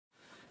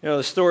You know,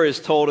 the story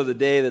is told of the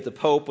day that the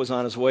Pope was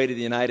on his way to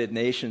the United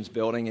Nations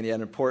building, and he had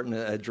an important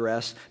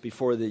address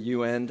before the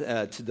UN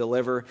to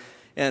deliver.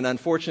 And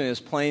unfortunately,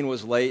 his plane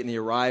was late, and he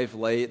arrived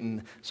late,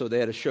 and so they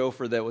had a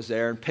chauffeur that was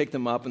there and picked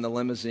him up in the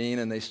limousine,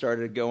 and they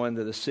started to go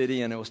into the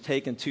city, and it was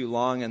taking too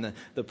long, and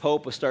the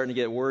Pope was starting to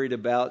get worried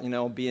about,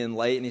 being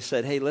late, and he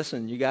said, "Hey,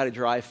 listen, you got to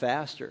drive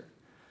faster."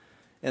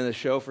 And the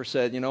chauffeur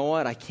said, "You know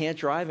what? I can't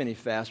drive any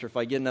faster. If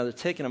I get another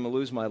ticket, I'm going to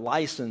lose my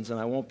license and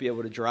I won't be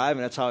able to drive,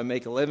 and that's how I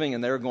make a living."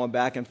 And they were going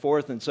back and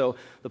forth. And so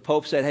the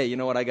Pope said, "Hey, you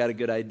know what? I got a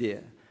good idea."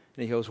 And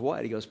he goes,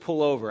 "What?" He goes,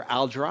 "Pull over.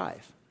 I'll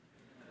drive."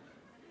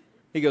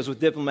 He goes, "With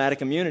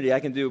diplomatic immunity, I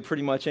can do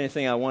pretty much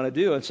anything I want to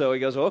do." And so he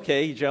goes,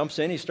 "Okay." He jumps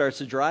in. He starts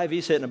to drive.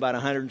 He's hitting about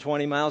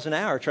 120 miles an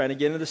hour trying to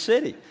get into the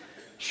city.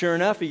 Sure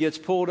enough, he gets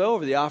pulled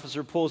over. The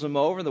officer pulls him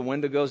over. The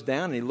window goes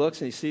down, and he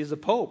looks, and he sees the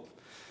Pope.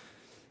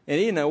 And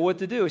he didn't know what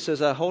to do. He says,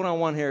 "Hold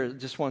on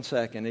just 1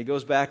 second." He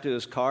goes back to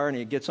his car, and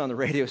he gets on the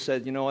radio and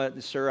said, "You know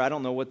what, sir, I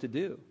don't know what to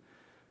do."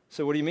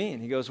 So what do you mean?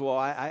 He goes, "Well,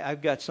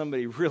 I've got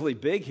somebody really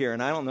big here,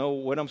 and I don't know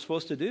what I'm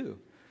supposed to do."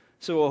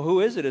 So, "Well,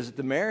 who is it? Is it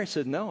the mayor?" He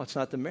said, "No, it's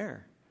not the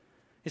mayor."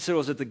 He said,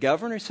 "Was it the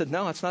governor?" He said,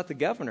 "No, it's not the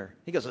governor."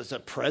 He goes, "Is it the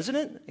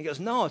president?" He goes,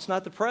 "No, it's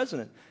not the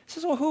president." He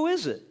says, "Well, who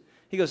is it?"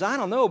 He goes, "I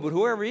don't know, but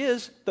whoever he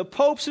is, the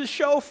Pope's his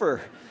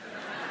chauffeur."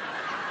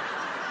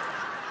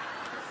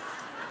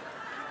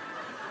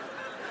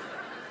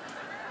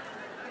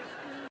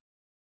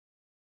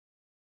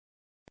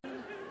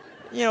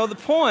 The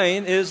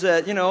point is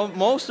that,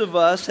 most of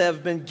us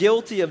have been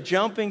guilty of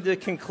jumping to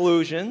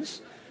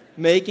conclusions,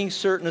 making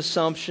certain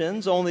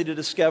assumptions, only to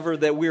discover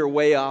that we're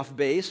way off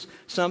base.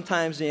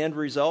 Sometimes the end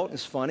result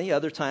is funny.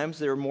 Other times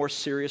there are more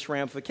serious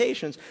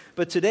ramifications.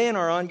 But today in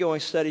our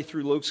ongoing study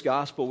through Luke's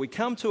gospel, we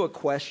come to a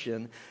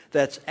question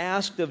that's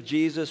asked of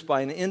Jesus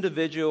by an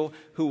individual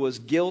who was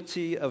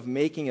guilty of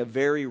making a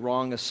very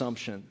wrong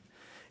assumption.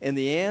 And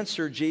the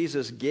answer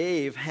Jesus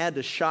gave had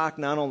to shock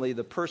not only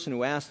the person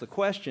who asked the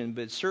question,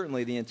 but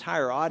certainly the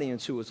entire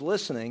audience who was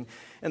listening.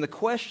 And the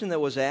question that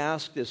was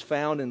asked is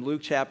found in Luke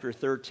chapter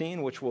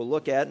 13, which we'll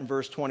look at in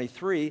verse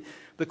 23.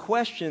 The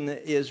question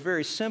is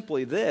very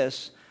simply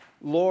this: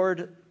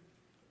 "Lord,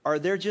 are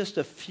there just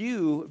a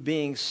few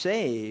being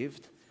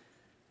saved?"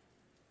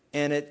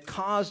 And it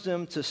caused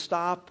him to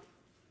stop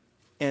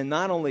and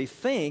not only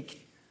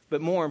think, but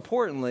more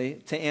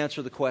importantly, to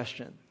answer the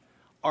question.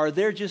 Are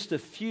there just a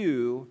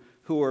few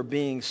who are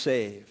being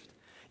saved?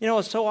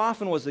 So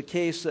often was the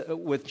case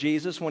with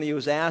Jesus when he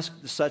was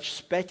asked such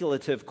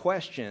speculative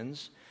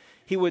questions,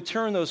 he would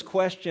turn those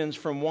questions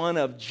from one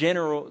of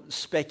general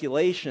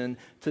speculation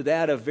to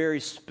that of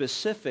very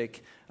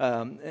specific,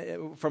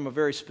 from a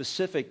very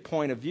specific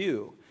point of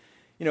view.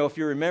 If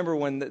you remember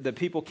when the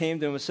people came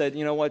to him and said,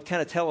 "You know what,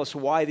 kind of tell us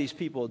why these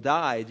people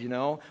died,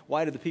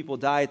 Why did the people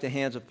die at the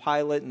hands of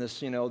Pilate and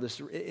this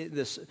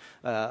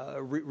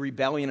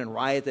rebellion and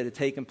riot that had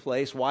taken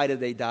place? Why did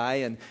they die?"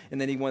 And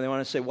then when they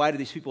want to say, "Why did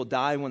these people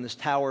die when this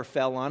tower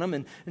fell on them?"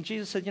 And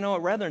Jesus said, "You know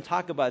what, rather than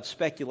talk about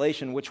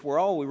speculation, which we're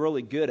all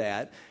really good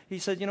at," he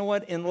said, "You know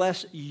what,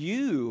 unless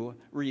you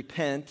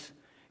repent,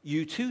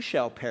 you too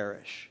shall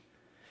perish."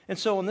 And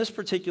so in this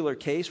particular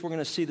case, we're going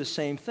to see the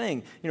same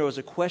thing. As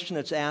a question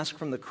that's asked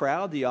from the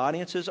crowd, the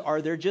audiences,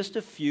 are there just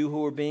a few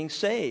who are being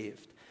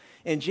saved?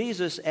 And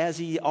Jesus, as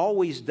he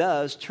always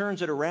does,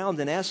 turns it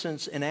around in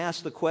essence and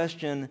asks the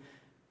question,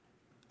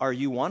 are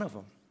you one of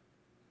them?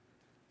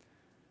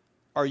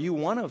 Are you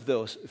one of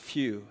those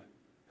few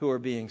who are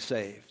being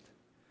saved?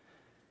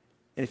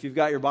 And if you've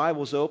got your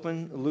Bibles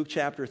open, Luke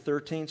chapter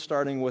 13,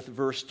 starting with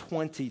verse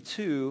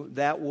 22,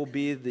 that will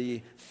be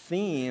the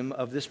theme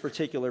of this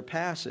particular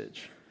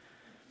passage.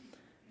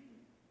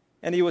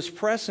 "And he was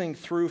pressing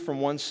through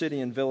from one city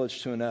and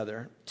village to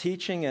another,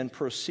 teaching and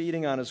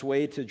proceeding on his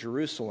way to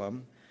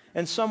Jerusalem.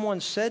 And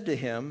someone said to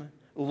him,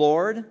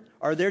 'Lord,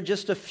 are there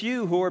just a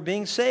few who are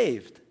being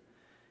saved?'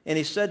 And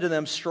he said to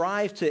them,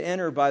 'Strive to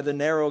enter by the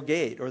narrow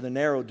gate,' or the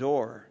narrow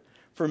door.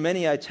 'For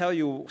many, I tell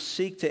you,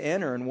 seek to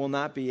enter and will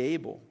not be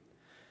able.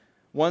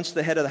 Once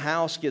the head of the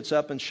house gets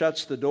up and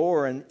shuts the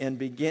door,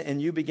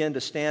 and you begin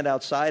to stand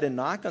outside and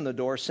knock on the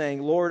door,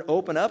 saying, "Lord,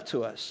 open up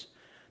to us."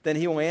 Then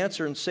he will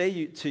answer and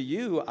say to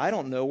you, "I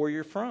don't know where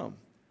you're from."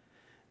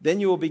 Then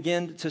you will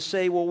begin to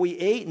say, "Well, we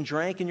ate and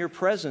drank in your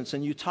presence,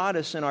 and you taught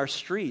us in our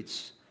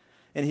streets."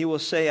 And he will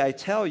say, "I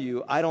tell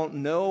you, I don't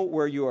know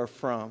where you are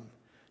from.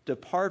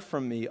 Depart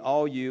from me,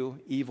 all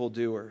you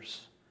evildoers."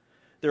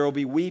 There will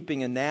be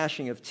weeping and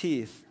gnashing of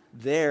teeth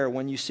there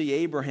when you see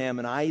Abraham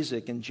and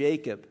Isaac and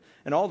Jacob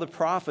and all the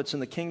prophets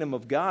in the kingdom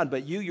of God,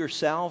 but you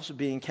yourselves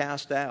being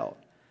cast out.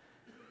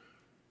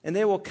 And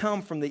they will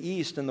come from the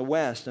east and the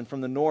west, and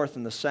from the north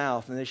and the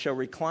south, and they shall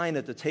recline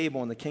at the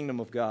table in the kingdom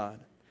of God.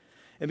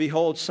 And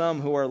behold,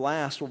 some who are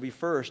last will be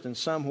first, and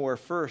some who are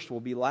first will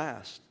be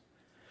last."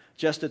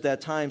 Just at that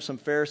time some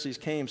Pharisees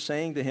came,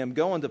 saying to him,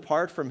 "Go and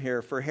depart from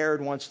here, for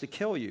Herod wants to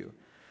kill you."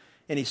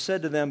 And he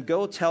said to them,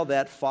 "Go tell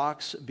that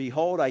fox,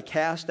 behold, I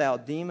cast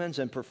out demons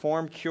and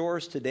perform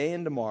cures today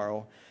and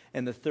tomorrow,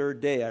 and the third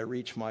day I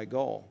reach my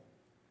goal."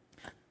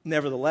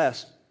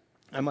 Nevertheless,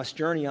 I must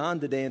journey on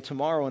today and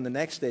tomorrow and the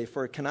next day,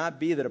 for it cannot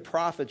be that a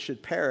prophet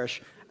should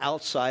perish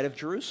outside of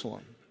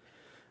Jerusalem.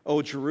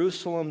 O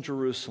Jerusalem,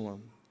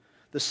 Jerusalem,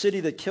 the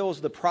city that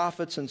kills the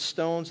prophets and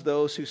stones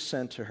those who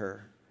sent to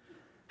her.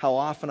 How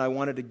often I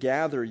wanted to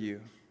gather you.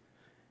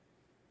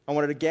 I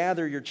wanted to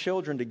gather your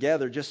children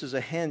together, just as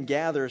a hen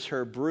gathers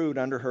her brood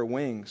under her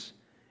wings,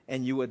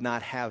 and you would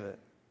not have it.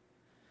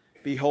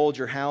 Behold,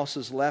 your house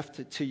is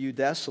left to you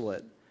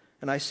desolate.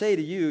 And I say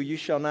to you, you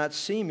shall not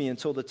see me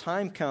until the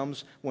time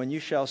comes when you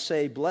shall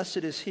say, Blessed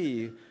is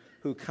he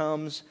who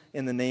comes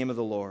in the name of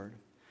the Lord.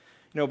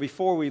 You know,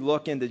 before we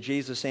look into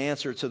Jesus'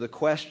 answer to the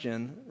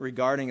question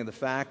regarding the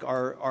fact,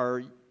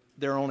 are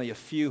there only a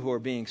few who are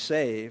being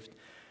saved,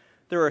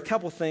 there are a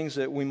couple things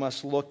that we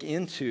must look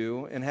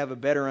into and have a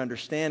better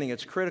understanding.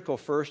 It's critical,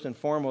 first and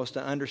foremost,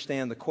 to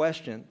understand the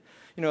question.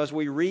 You know, as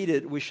we read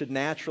it, we should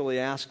naturally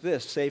ask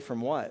this, saved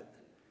from what?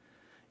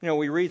 You know,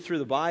 we read through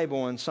the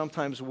Bible and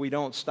sometimes we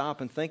don't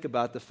stop and think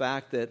about the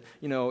fact that,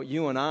 you know,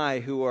 you and I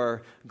who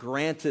are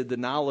granted the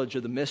knowledge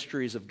of the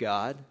mysteries of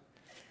God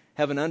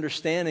have an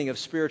understanding of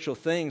spiritual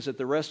things that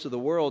the rest of the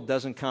world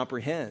doesn't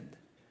comprehend.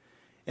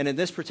 And in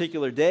this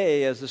particular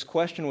day, as this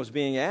question was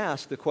being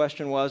asked, the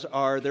question was,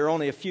 are there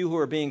only a few who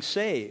are being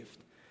saved?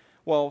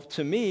 Well,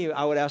 to me,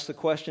 I would ask the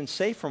question,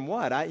 saved from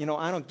what? I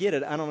don't get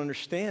it. I don't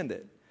understand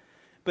it.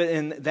 But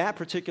in that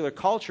particular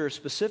culture,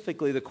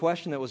 specifically the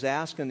question that was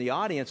asked in the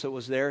audience that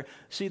was there,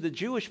 see, the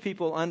Jewish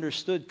people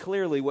understood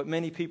clearly what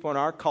many people in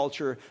our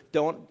culture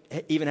don't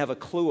even have a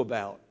clue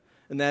about,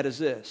 and that is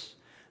this.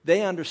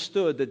 They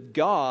understood that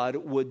God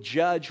would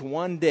judge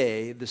one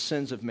day the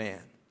sins of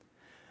man.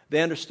 They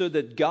understood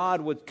that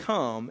God would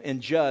come and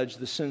judge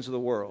the sins of the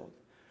world.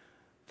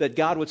 That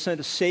God would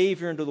send a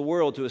Savior into the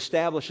world to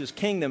establish His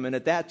kingdom, and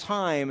at that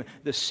time,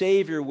 the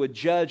Savior would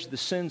judge the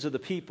sins of the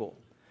people.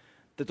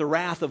 That the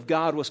wrath of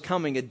God was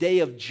coming. A day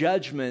of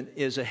judgment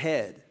is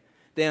ahead.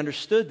 They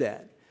understood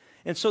that.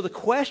 And so the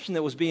question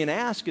that was being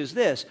asked is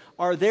this: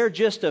 are there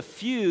just a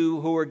few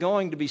who are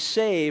going to be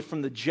saved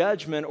from the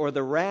judgment or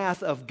the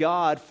wrath of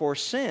God for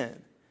sin?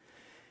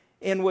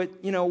 And what,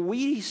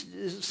 we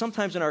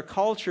sometimes in our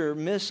culture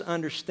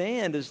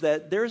misunderstand is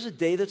that there's a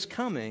day that's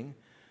coming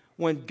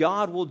when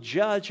God will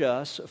judge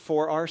us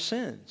for our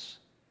sins.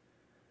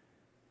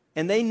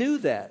 And they knew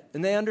that,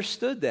 and they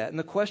understood that. And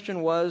the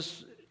question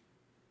was,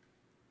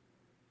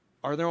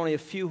 are there only a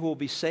few who will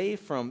be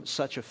saved from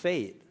such a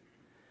fate?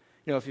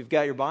 You know, if you've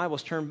got your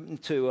Bibles, turn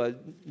to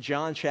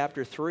John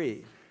chapter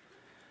 3.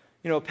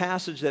 You know, a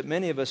passage that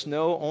many of us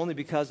know only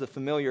because of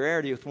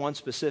familiarity with one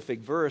specific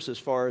verse as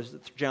far as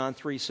John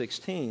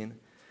 3:16.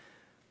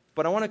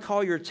 But I want to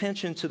call your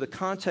attention to the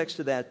context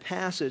of that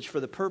passage for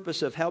the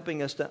purpose of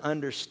helping us to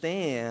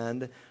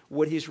understand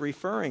what he's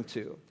referring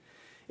to.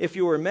 If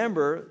you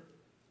remember,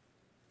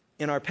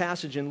 in our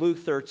passage in Luke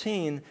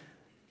 13,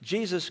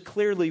 Jesus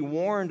clearly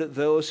warned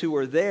those who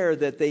were there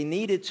that they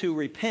needed to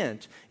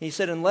repent. He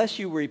said, unless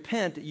you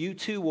repent, you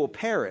too will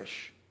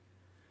perish.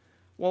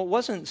 Well, it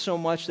wasn't so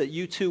much that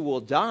you too will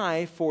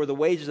die, for the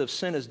wages of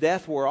sin is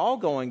death. We're all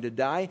going to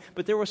die.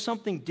 But there was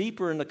something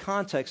deeper in the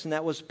context, and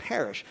that was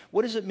perish.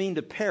 What does it mean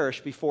to perish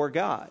before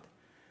God?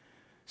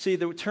 See,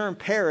 the term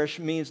perish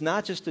means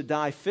not just to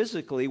die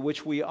physically,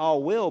 which we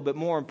all will, but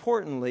more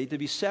importantly, to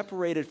be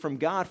separated from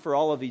God for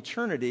all of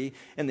eternity.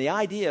 And the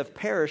idea of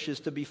perish is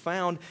to be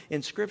found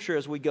in Scripture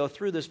as we go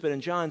through this. But in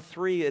John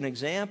 3, an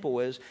example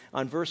is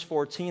on verse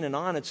 14 and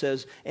on, it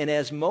says, and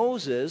as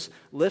Moses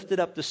lifted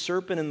up the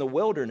serpent in the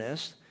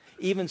wilderness,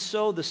 even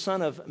so the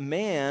Son of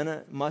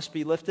Man must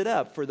be lifted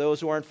up. For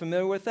those who aren't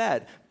familiar with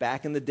that,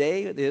 back in the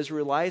day, the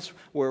Israelites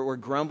were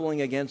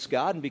grumbling against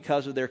God, and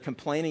because of their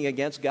complaining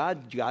against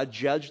God, God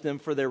judged them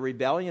for their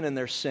rebellion and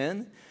their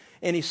sin.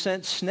 And He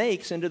sent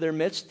snakes into their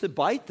midst to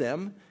bite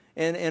them,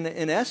 and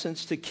in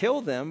essence, to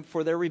kill them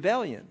for their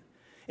rebellion.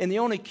 And the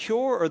only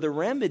cure or the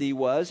remedy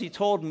was, He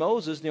told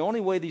Moses, the only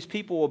way these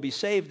people will be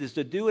saved is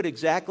to do it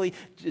exactly,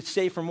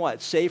 save from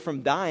what? Save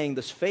from dying,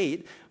 this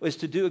fate, is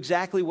to do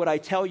exactly what I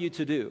tell you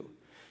to do.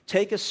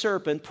 Take a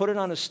serpent, put it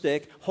on a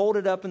stick, hold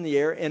it up in the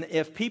air, and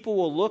if people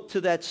will look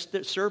to that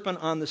serpent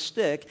on the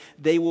stick,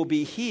 they will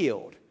be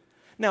healed.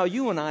 Now,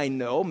 you and I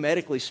know,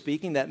 medically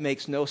speaking, that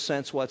makes no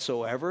sense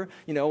whatsoever.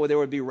 You know, there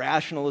would be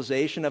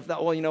rationalization of,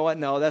 well, you know what,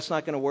 no, that's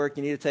not going to work.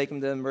 You need to take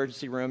them to the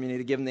emergency room. You need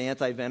to give them the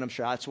anti-venom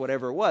shots,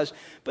 whatever it was.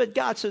 But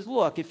God says,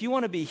 look, if you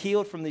want to be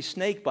healed from these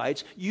snake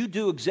bites, you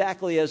do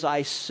exactly as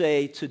I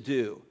say to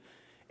do.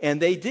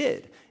 And they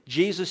did.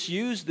 Jesus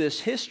used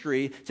this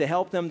history to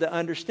help them to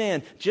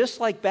understand, just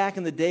like back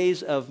in the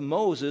days of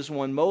Moses,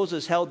 when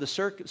Moses held the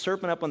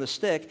serpent up on the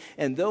stick,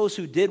 and those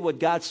who did what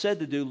God said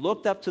to do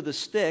looked up to the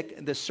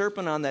stick, the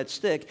serpent on that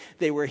stick,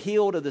 they were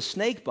healed of the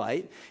snake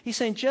bite. He's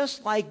saying,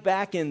 just like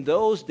back in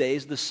those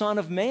days, the Son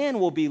of Man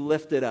will be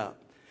lifted up.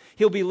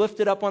 He'll be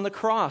lifted up on the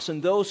cross,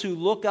 and those who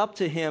look up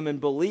to him and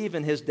believe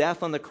in his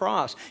death on the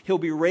cross, he'll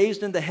be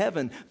raised into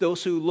heaven.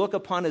 Those who look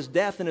upon his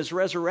death and his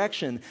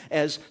resurrection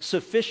as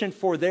sufficient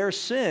for their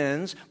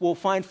sins will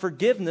find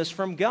forgiveness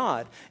from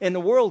God. And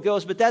the world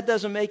goes, but that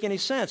doesn't make any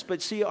sense.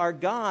 But see, our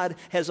God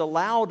has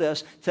allowed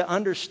us to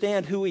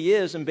understand who he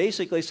is, and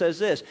basically says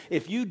this: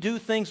 if you do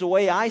things the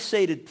way I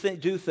say to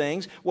do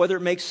things, whether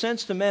it makes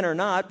sense to men or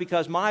not,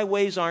 because my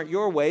ways aren't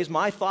your ways,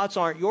 my thoughts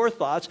aren't your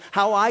thoughts,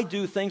 how I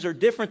do things are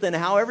different than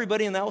how everybody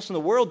else in the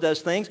world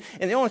does things,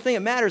 and the only thing that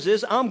matters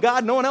is I'm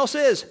God, no one else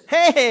is.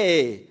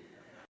 Hey!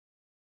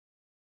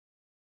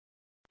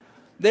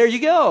 There you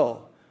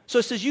go. So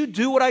it says, you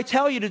do what I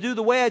tell you to do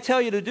the way I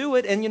tell you to do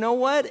it, and you know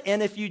what?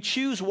 And if you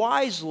choose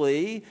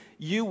wisely,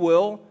 you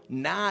will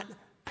not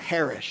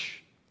perish.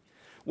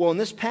 Well, in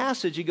this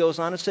passage, he goes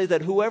on to say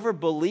that whoever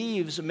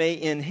believes may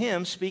in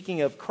him,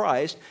 speaking of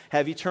Christ,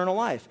 have eternal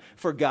life.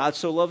 For God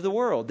so loved the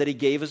world that he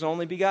gave his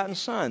only begotten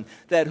Son,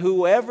 that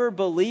whoever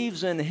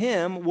believes in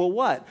him will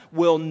what?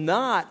 Will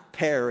not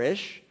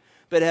perish,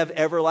 but have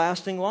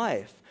everlasting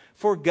life.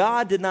 For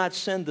God did not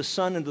send the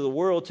Son into the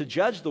world to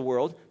judge the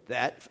world,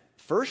 that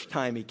first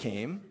time he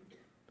came,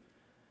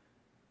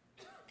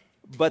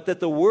 but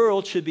that the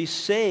world should be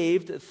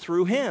saved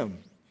through him.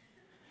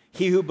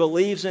 He who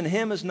believes in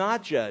him is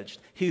not judged.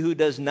 He who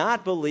does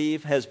not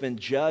believe has been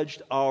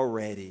judged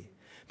already,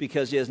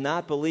 because he has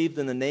not believed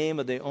in the name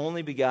of the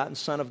only begotten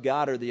Son of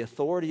God, or the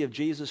authority of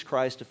Jesus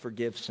Christ to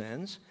forgive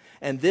sins.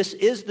 And this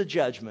is the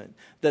judgment,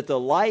 that the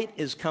light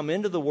is come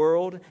into the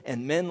world,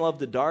 and men love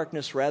the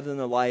darkness rather than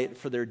the light,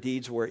 for their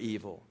deeds were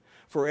evil.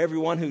 For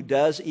everyone who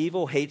does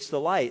evil hates the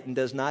light, and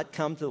does not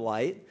come to the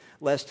light,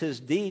 lest his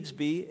deeds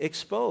be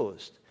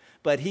exposed.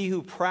 But he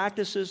who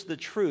practices the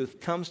truth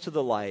comes to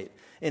the light,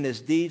 and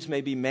his deeds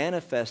may be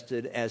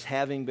manifested as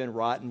having been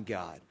wrought in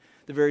God.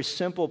 The very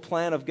simple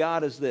plan of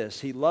God is this: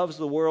 he loves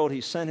the world.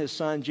 He sent his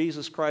Son,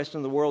 Jesus Christ,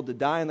 in the world to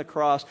die on the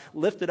cross,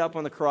 lifted up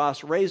on the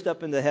cross, raised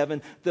up into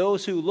heaven.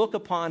 Those who look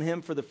upon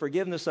him for the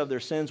forgiveness of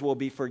their sins will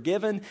be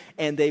forgiven,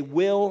 and they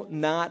will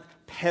not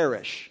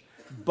perish,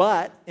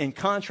 but, in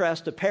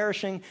contrast to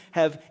perishing,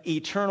 have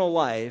eternal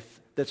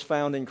life that's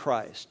found in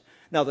Christ.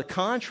 Now, the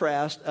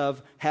contrast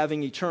of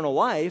having eternal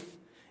life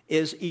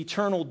is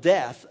eternal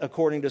death,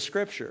 according to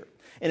Scripture.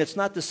 And it's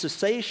not the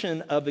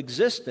cessation of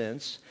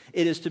existence.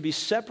 It is to be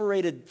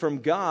separated from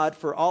God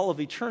for all of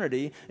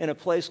eternity in a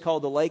place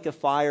called the lake of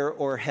fire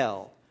or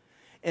hell.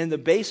 And the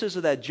basis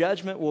of that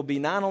judgment will be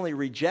not only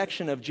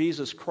rejection of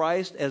Jesus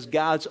Christ as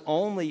God's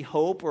only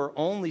hope or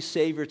only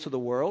Savior to the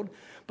world,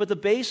 but the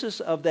basis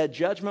of that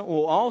judgment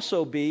will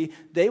also be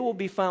they will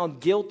be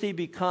found guilty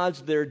because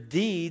their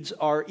deeds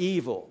are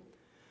evil.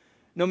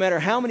 No matter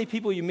how many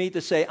people you meet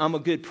that say, I'm a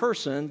good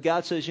person,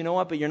 God says, you know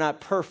what, but you're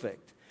not perfect.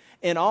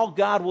 And all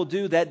God will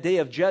do that day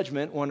of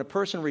judgment, when a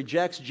person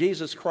rejects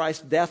Jesus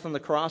Christ's death on the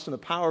cross and the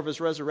power of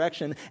his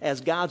resurrection as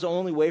God's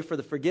only way for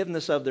the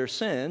forgiveness of their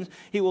sins,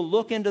 he will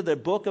look into the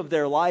book of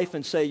their life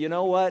and say, you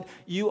know what,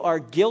 you are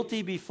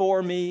guilty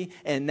before me,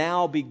 and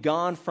now be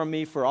gone from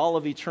me for all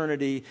of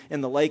eternity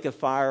in the lake of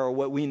fire, or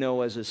what we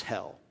know as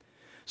hell.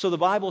 So the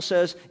Bible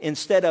says,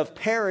 instead of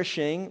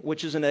perishing,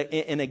 which is an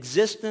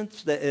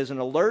existence that is an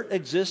alert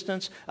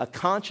existence, a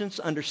conscious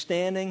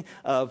understanding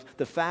of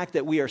the fact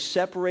that we are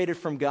separated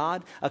from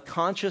God, a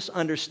conscious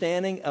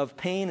understanding of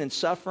pain and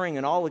suffering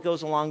and all that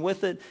goes along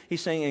with it,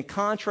 he's saying, in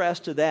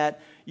contrast to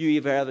that, you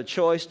either have a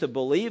choice to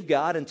believe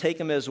God and take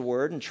him as a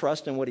word and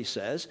trust in what he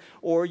says,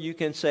 or you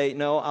can say,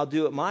 no, I'll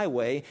do it my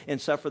way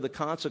and suffer the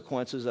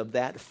consequences of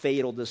that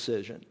fatal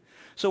decision.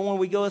 So when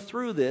we go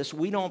through this,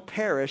 we don't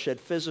perish at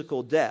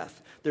physical death.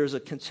 There's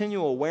a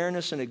continual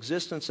awareness and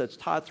existence that's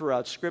taught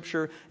throughout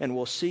Scripture, and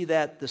we'll see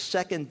that the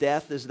second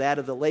death is that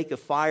of the lake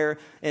of fire.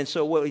 And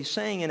so what he's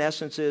saying in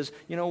essence is,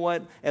 you know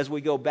what, as we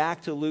go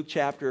back to Luke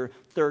chapter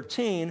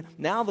 13,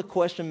 now the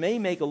question may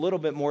make a little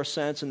bit more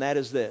sense, and that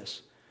is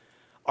this: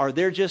 are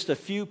there just a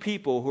few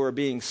people who are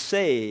being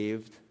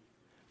saved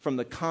from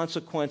the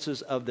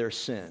consequences of their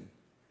sin?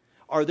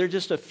 Are there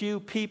just a few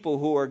people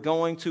who are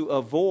going to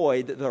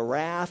avoid the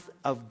wrath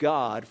of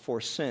God for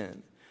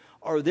sin?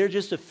 Are there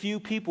just a few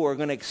people who are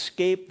going to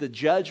escape the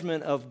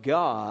judgment of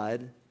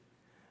God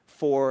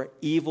for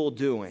evil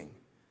doing?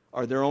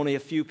 Are there only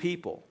a few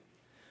people?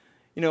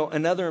 You know,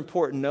 another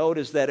important note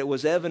is that it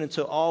was evident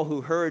to all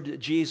who heard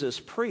Jesus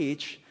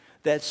preach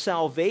that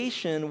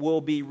salvation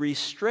will be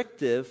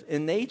restrictive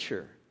in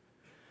nature.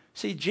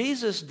 See,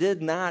 Jesus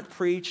did not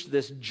preach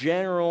this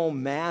general,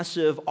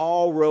 massive,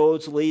 all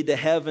roads lead to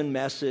heaven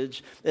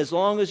message. As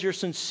long as you're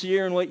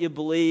sincere in what you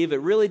believe,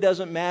 it really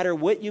doesn't matter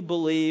what you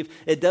believe.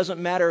 It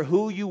doesn't matter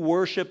who you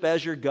worship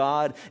as your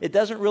God. It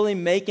doesn't really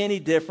make any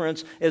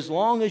difference. As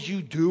long as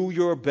you do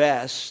your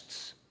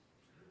best,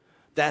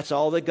 that's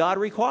all that God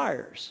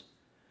requires.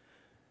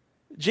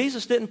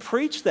 Jesus didn't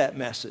preach that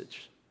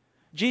message.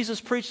 Jesus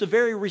preached a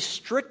very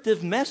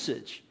restrictive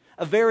message,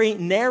 a very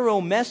narrow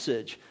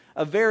message,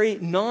 a very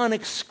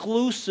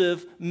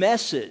non-exclusive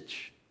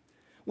message.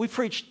 We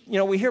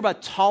hear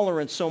about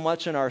tolerance so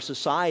much in our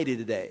society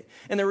today.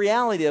 And the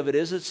reality of it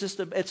is,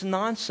 it's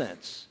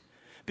nonsense.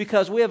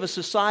 Because we have a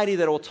society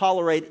that will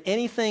tolerate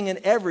anything and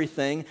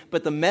everything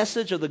but the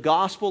message of the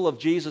gospel of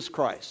Jesus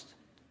Christ.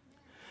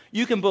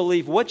 You can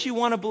believe what you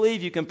want to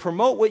believe, you can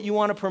promote what you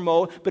want to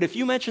promote, but if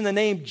you mention the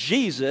name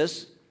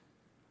Jesus,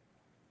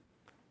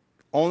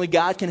 only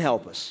God can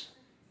help us.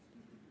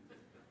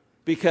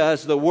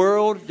 Because the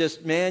world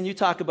just, man, you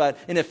talk about,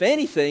 and if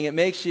anything, it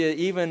makes you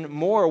even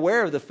more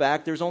aware of the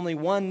fact there's only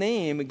one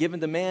name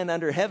given to man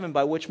under heaven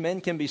by which men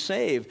can be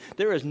saved.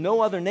 There is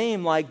no other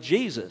name like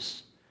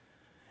Jesus.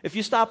 If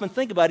you stop and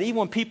think about it, even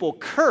when people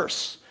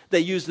curse,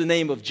 they use the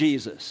name of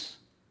Jesus.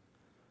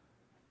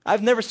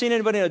 I've never seen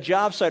anybody on a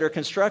job site or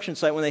construction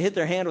site, when they hit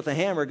their hand with a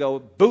hammer, go,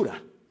 Buddha.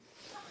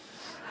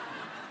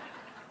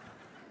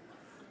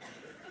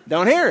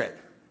 Don't hear it.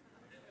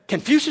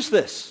 Confucius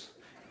this.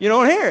 You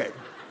don't hear it.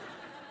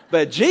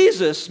 But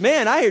Jesus,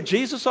 man, I hear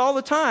Jesus all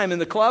the time. In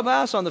the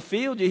clubhouse, on the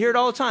field, you hear it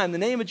all the time. The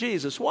name of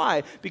Jesus.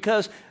 Why?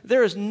 Because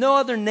there is no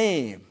other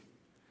name.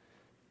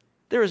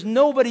 There is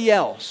nobody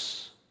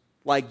else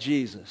like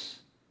Jesus.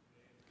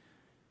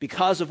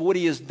 Because of what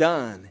he has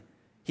done,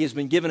 he has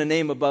been given a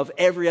name above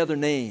every other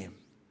name,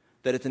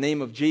 that at the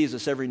name of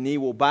Jesus every knee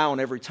will bow and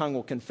every tongue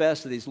will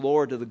confess that he's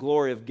Lord to the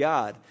glory of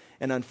God.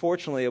 And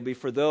unfortunately, it'll be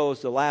for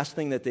those, the last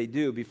thing that they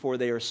do before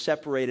they are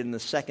separated in the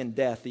second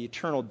death, the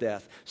eternal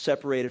death,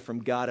 separated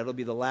from God. It'll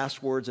be the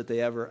last words that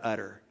they ever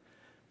utter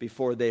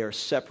before they are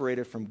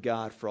separated from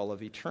God for all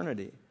of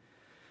eternity.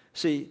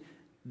 See,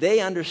 they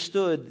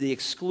understood the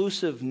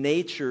exclusive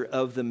nature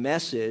of the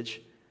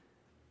message.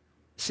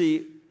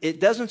 See,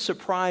 it doesn't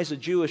surprise a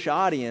Jewish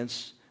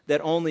audience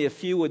that only a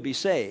few would be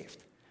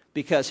saved,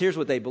 because here's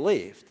what they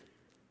believed.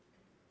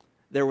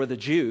 There were the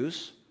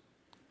Jews,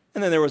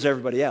 and then there was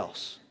everybody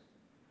else.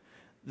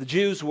 The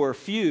Jews were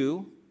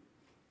few,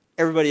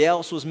 everybody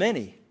else was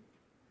many.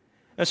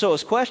 And so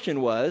his question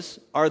was,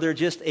 are there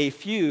just a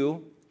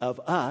few of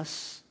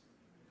us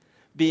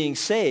being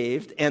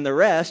saved, and the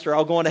rest are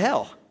all going to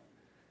hell?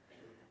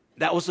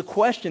 That was the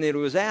question that he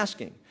was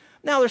asking.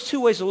 Now, there's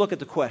two ways to look at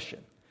the question.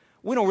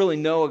 We don't really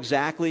know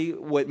exactly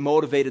what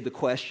motivated the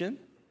question.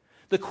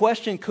 The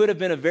question could have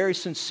been a very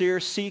sincere,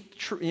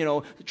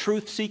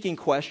 truth-seeking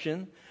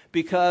question,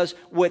 because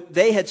what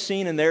they had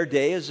seen in their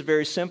day is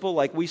very simple,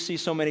 like we see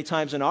so many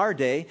times in our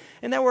day,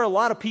 and there were a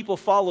lot of people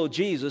followed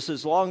Jesus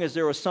as long as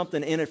there was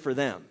something in it for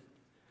them.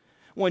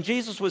 When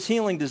Jesus was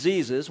healing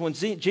diseases, when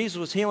Jesus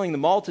was healing the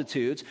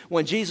multitudes,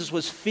 when Jesus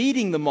was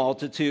feeding the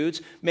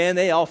multitudes, man,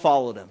 they all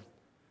followed him.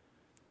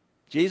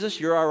 Jesus,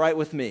 you're all right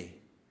with me.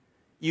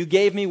 You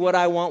gave me what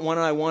I want when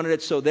I wanted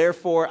it, so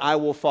therefore I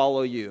will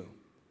follow you.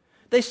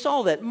 They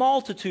saw that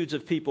multitudes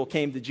of people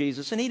came to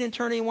Jesus, and he didn't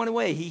turn anyone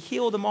away. He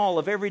healed them all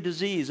of every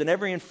disease and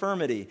every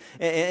infirmity,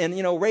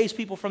 and raised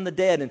people from the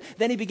dead. And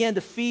then he began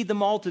to feed the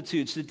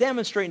multitudes, to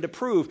demonstrate and to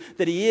prove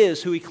that he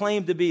is who he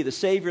claimed to be, the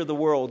Savior of the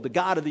world, the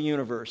God of the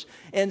universe.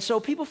 And so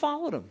people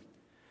followed him.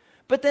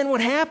 But then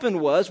what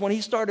happened was, when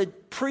he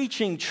started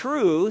preaching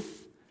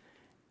truth,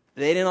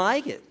 they didn't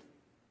like it.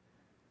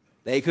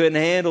 They couldn't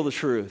handle the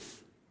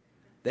truth.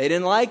 They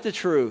didn't like the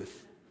truth.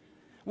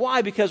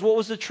 Why? Because what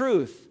was the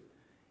truth?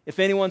 If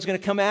anyone's going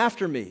to come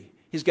after me,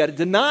 he's got to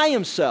deny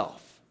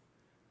himself.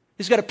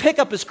 He's got to pick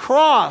up his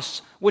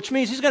cross, which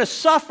means he's going to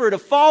suffer to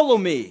follow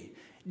me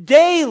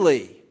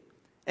daily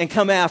and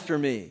come after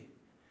me.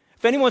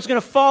 If anyone's going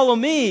to follow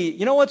me,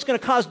 you know what's going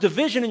to cause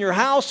division in your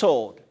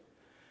household?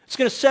 It's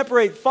going to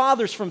separate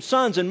fathers from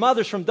sons and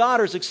mothers from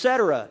daughters,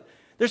 etc.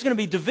 There's going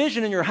to be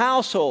division in your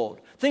household.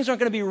 Things aren't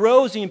going to be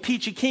rosy and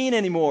peachy keen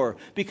anymore,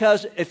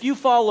 because if you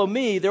follow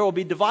me, there will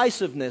be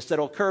divisiveness that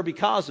will occur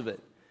because of it.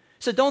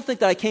 So don't think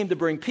that I came to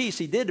bring peace.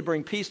 He did, to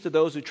bring peace to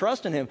those who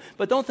trust in him.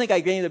 But don't think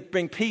I came to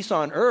bring peace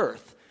on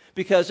earth,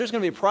 because there's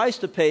going to be a price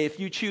to pay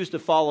if you choose to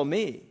follow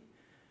me.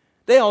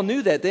 They all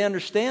knew that. They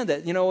understand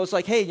that. It's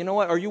like, hey, you know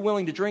what? Are you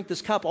willing to drink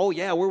this cup? Oh,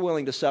 yeah, we're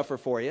willing to suffer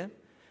for you.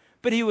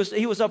 But he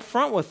was up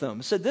front with them.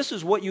 He said, this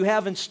is what you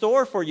have in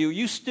store for you.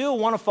 You still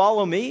want to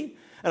follow me?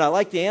 And I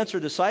like the answer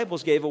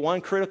disciples gave at one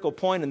critical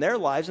point in their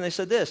lives. And they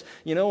said this,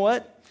 you know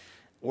what?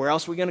 Where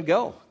else are we going to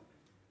go?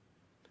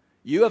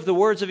 You have the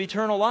words of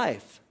eternal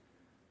life.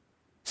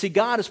 See,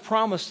 God has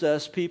promised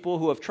us, people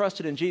who have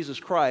trusted in Jesus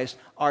Christ,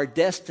 our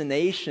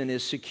destination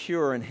is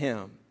secure in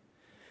him.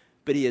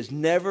 But he has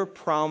never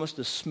promised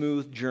a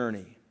smooth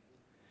journey.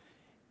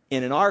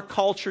 And in our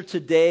culture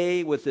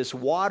today, with this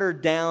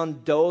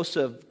watered-down dose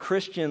of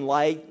Christian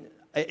light,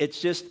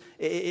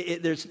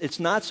 it's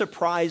not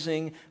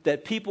surprising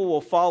that people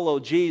will follow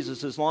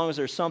Jesus as long as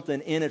there's something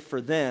in it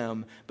for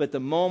them. But the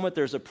moment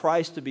there's a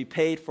price to be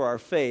paid for our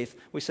faith,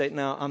 we say,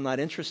 no, I'm not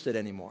interested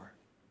anymore.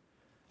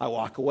 I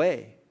walk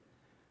away.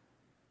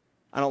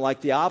 I don't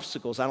like the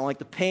obstacles. I don't like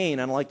the pain.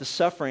 I don't like the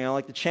suffering. I don't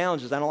like the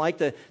challenges. I don't like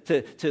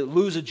to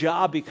lose a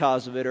job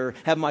because of it, or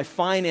have my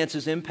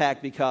finances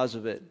impact because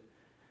of it.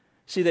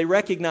 See, they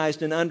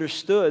recognized and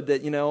understood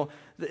that,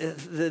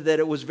 that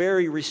it was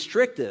very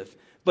restrictive.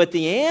 But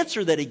the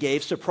answer that he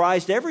gave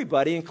surprised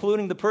everybody,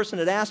 including the person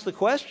that asked the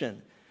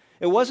question.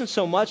 It wasn't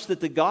so much that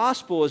the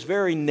gospel is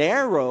very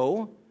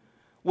narrow.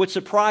 What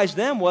surprised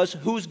them was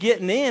who's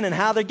getting in and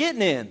how they're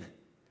getting in.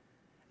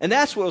 And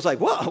that's what it was like,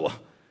 whoa.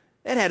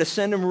 It had to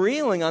send them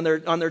reeling on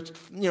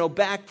their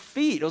back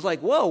feet. It was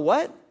like, whoa,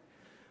 what?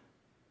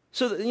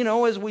 So,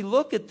 as we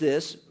look at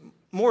this,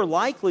 more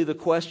likely the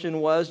question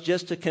was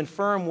just to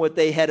confirm what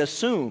they had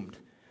assumed.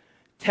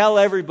 Tell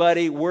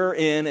everybody we're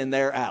in and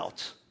they're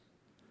out.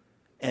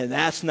 And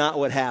that's not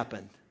what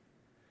happened.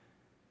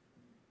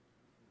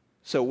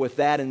 So with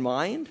that in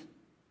mind,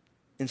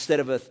 instead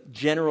of a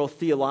general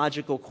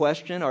theological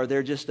question, are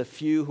there just a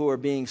few who are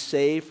being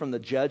saved from the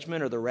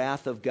judgment or the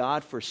wrath of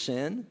God for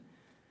sin?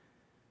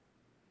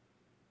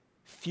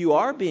 Few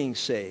are being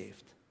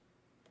saved.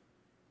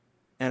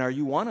 And are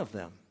you one of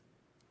them?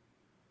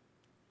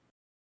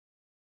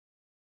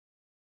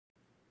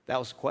 That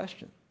was the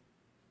question.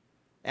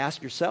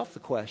 Ask yourself the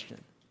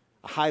question,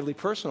 a highly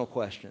personal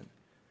question.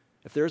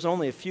 If there's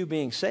only a few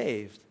being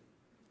saved,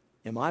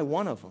 am I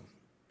one of them?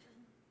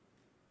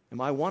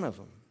 Am I one of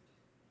them?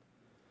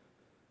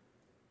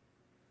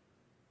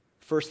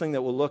 First thing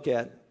that we'll look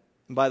at,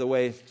 and by the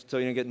way, so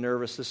you don't get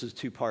nervous, this is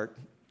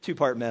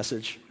two-part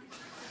message.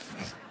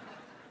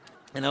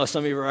 I know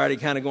some of you are already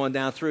kind of going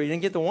down through. You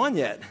didn't get to one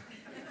yet.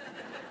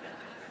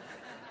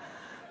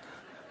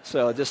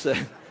 So just to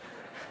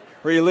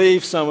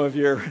relieve some of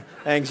your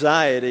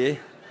anxiety.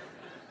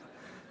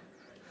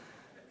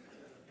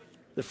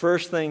 The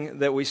first thing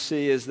that we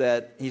see is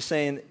that he's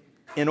saying,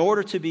 in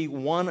order to be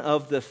one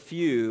of the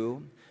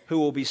few who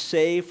will be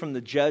saved from the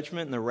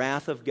judgment and the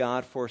wrath of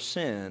God for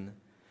sin,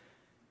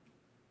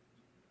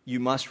 you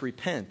must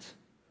repent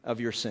of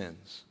your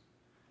sins.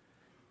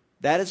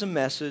 That is a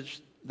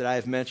message that I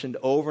have mentioned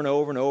over and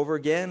over and over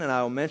again, and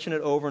I will mention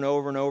it over and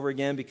over and over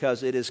again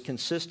because it is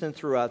consistent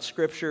throughout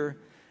Scripture.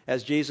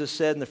 As Jesus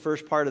said in the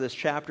first part of this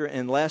chapter,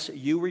 unless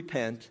you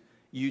repent,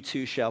 you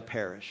too shall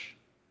perish.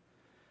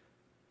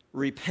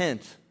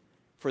 Repent,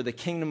 for the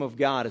kingdom of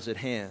God is at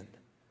hand.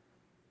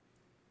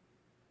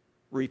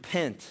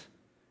 Repent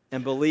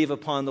and believe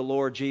upon the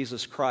Lord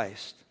Jesus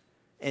Christ,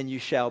 and you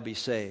shall be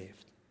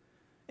saved.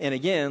 And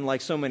again,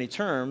 like so many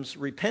terms,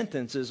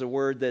 repentance is a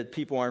word that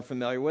people aren't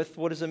familiar with.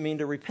 What does it mean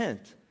to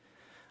repent?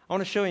 I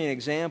want to show you an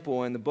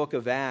example in the book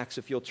of Acts,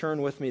 if you'll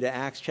turn with me to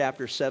Acts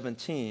chapter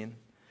 17.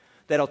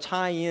 That'll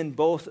tie in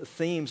both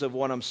themes of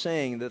what I'm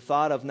saying. The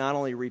thought of not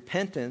only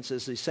repentance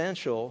is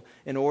essential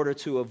in order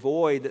to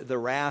avoid the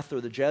wrath or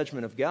the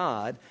judgment of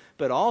God,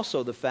 but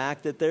also the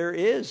fact that there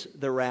is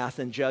the wrath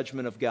and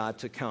judgment of God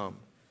to come.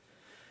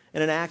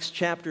 And in Acts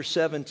chapter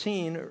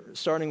 17,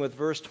 starting with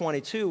verse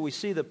 22, we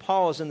see that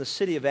Paul is in the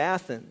city of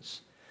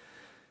Athens.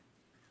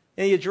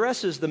 And he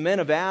addresses the men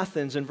of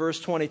Athens in verse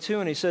 22,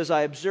 and he says,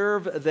 I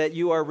observe that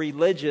you are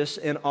religious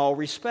in all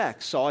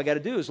respects. All I got to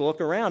do is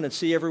look around and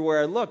see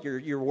everywhere I look.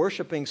 You're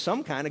worshiping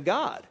some kind of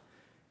God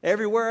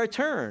everywhere I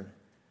turn.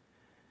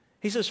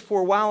 He says,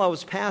 for while I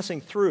was passing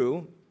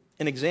through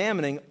and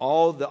examining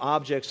all the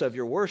objects of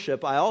your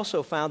worship, I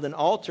also found an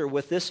altar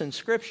with this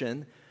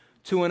inscription,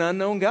 to an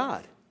unknown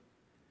God.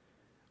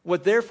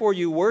 What therefore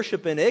you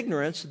worship in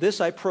ignorance,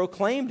 this I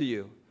proclaim to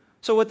you.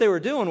 So what they were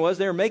doing was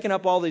they were making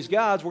up all these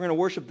gods. We're going to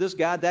worship this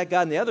God, that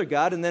God, and the other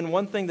God. And then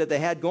one thing that they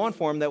had going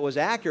for them that was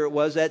accurate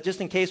was that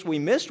just in case we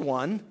missed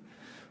one,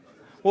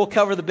 we'll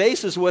cover the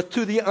bases with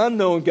to the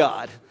unknown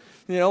God.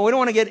 We don't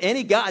want to get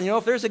any God.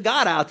 If there's a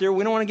God out there,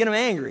 we don't want to get him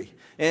angry.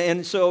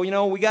 And so,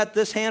 we got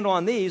this handle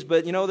on these,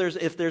 but,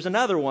 if there's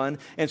another one.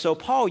 And so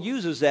Paul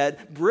uses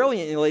that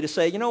brilliantly to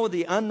say,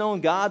 the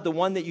unknown God, the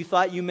one that you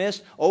thought you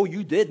missed, oh,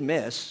 you did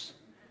miss.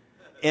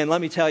 And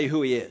let me tell you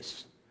who he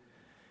is.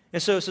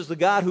 And so it says, the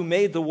God who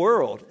made the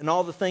world and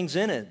all the things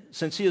in it,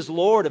 since he is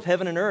Lord of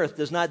heaven and earth,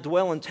 does not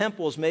dwell in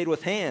temples made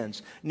with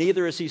hands,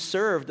 neither is he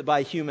served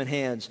by human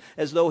hands,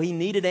 as though he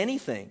needed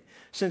anything,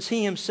 since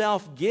he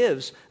himself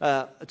gives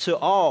to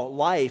all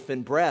life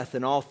and breath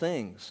and all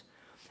things.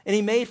 And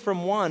he made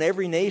from one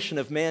every nation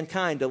of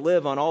mankind to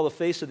live on all the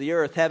face of the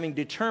earth, having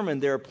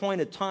determined their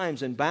appointed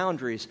times and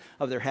boundaries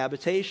of their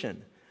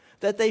habitation,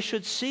 that they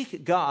should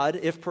seek God,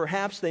 if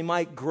perhaps they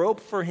might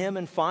grope for him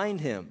and find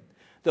him,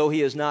 though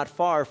he is not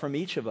far from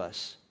each of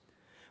us.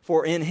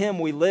 For in him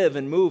we live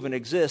and move and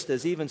exist,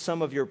 as even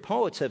some of your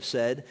poets have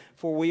said,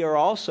 for we are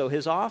also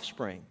his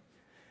offspring.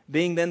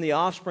 Being then the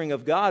offspring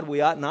of God,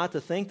 we ought not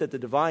to think that the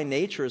divine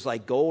nature is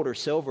like gold or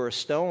silver or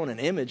stone, an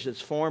image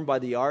that's formed by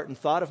the art and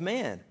thought of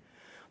man.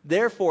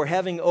 Therefore,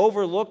 having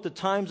overlooked the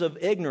times of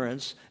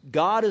ignorance,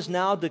 God is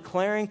now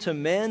declaring to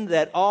men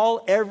that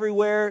all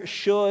everywhere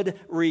should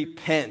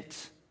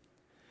repent.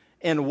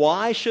 And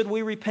why should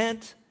we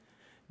repent?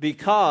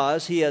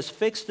 Because he has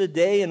fixed a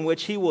day in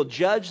which he will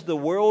judge the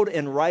world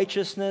in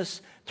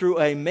righteousness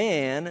through a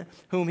man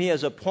whom he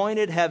has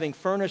appointed, having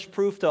furnished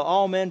proof to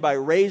all men by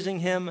raising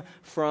him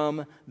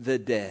from the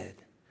dead.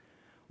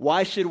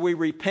 Why should we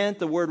repent?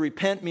 The word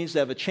repent means to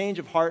have a change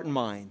of heart and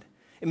mind.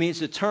 It means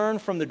to turn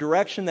from the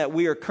direction that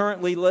we are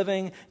currently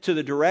living to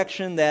the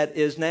direction that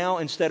is now,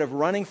 instead of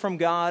running from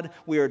God,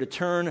 we are to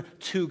turn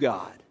to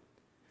God.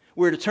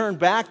 We are to turn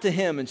back to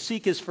him and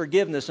seek his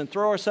forgiveness and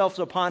throw ourselves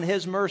upon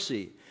his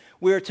mercy.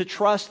 We are to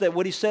trust that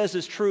what he says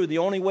is true. The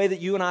only way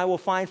that you and I will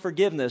find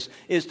forgiveness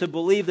is to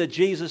believe that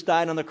Jesus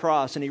died on the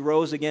cross and he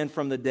rose again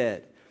from the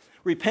dead.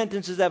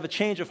 Repentance is to have a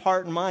change of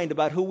heart and mind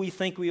about who we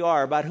think we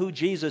are, about who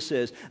Jesus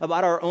is,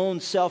 about our own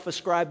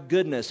self-ascribed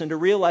goodness, and to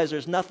realize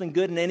there's nothing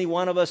good in any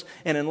one of us,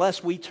 and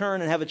unless we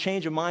turn and have a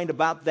change of mind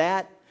about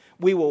that,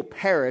 we will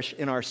perish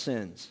in our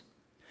sins.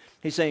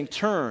 He's saying,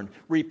 turn,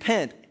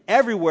 repent.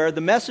 Everywhere, the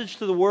message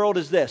to the world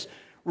is this: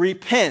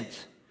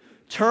 repent.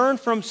 Turn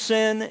from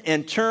sin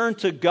and turn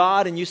to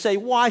God. And you say,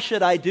 why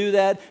should I do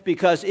that?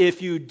 Because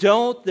if you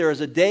don't, there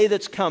is a day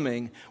that's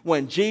coming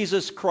when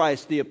Jesus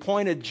Christ, the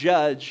appointed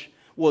judge,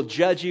 will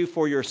judge you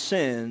for your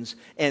sins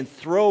and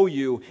throw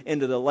you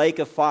into the lake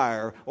of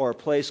fire, or a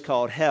place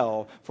called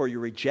hell, for your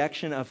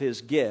rejection of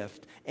His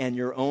gift. And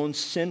your own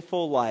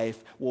sinful life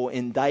will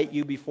indict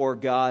you before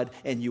God,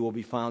 and you will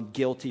be found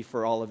guilty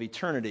for all of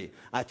eternity.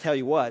 I tell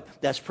you what,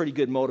 that's pretty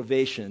good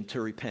motivation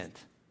to repent.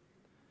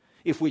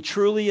 If we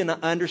truly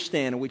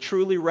understand and we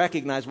truly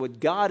recognize what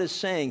God is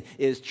saying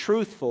is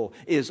truthful,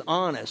 is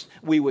honest,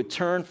 we would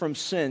turn from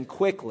sin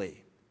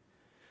quickly.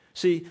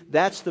 See,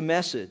 that's the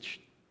message.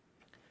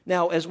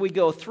 Now, as we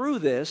go through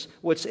this,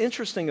 what's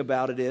interesting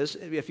about it is,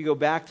 if you go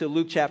back to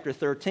Luke chapter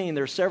 13,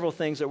 there are several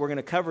things that we're going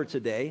to cover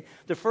today.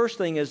 The first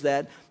thing is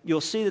that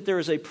you'll see that there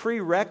is a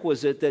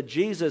prerequisite that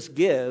Jesus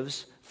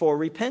gives for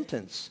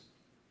repentance.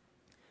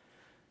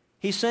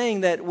 He's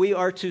saying that we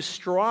are to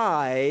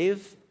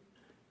strive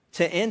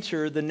to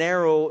enter the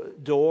narrow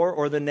door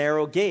or the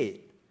narrow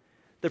gate.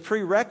 The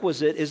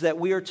prerequisite is that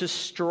we are to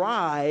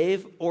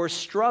strive or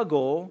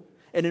struggle.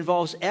 It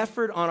involves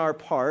effort on our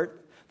part.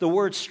 The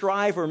word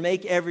strive or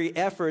make every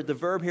effort, the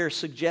verb here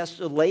suggests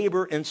a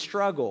labor and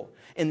struggle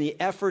in the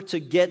effort to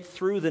get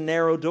through the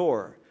narrow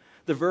door.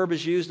 The verb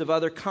is used in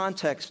other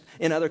contexts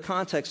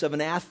of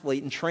an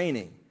athlete in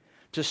training.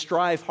 To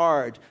strive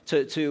hard,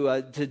 to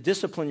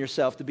discipline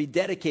yourself, to be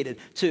dedicated,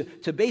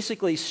 to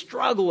basically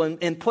struggle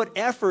and put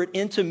effort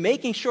into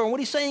making sure. And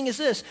what he's saying is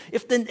this: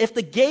 if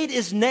the gate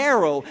is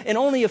narrow and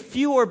only a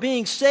few are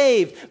being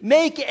saved,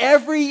 make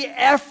every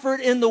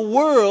effort in the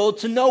world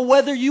to know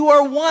whether you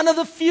are one of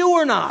the few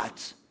or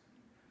not.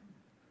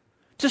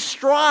 To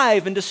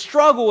strive and to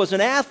struggle as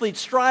an athlete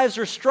strives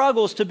or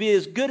struggles to be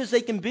as good as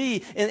they can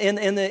be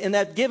in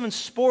that given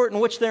sport in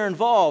which they're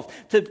involved.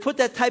 To put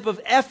that type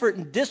of effort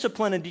and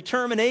discipline and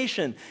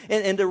determination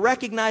and to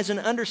recognize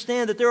and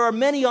understand that there are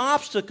many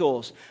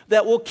obstacles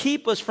that will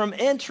keep us from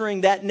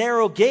entering that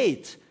narrow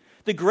gate.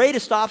 The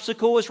greatest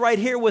obstacle is right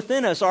here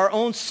within us, our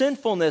own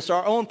sinfulness,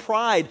 our own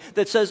pride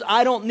that says,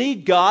 I don't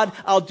need God,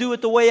 I'll do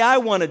it the way I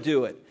want to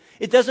do it.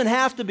 It doesn't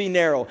have to be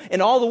narrow.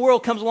 And all the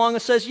world comes along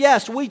and says,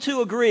 yes, we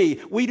too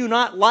agree. We do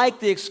not like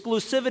the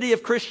exclusivity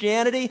of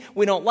Christianity.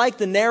 We don't like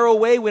the narrow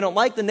way. We don't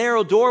like the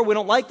narrow door. We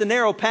don't like the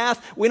narrow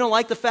path. We don't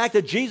like the fact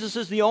that Jesus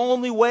is the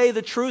only way,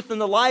 the truth,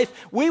 and the life.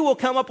 We will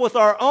come up with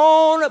our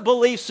own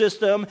belief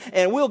system,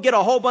 and we'll get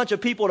a whole bunch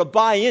of people to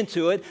buy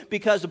into it,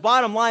 because the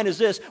bottom line is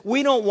this: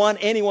 we don't want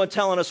anyone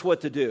telling us what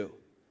to do.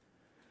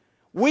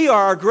 We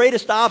are our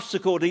greatest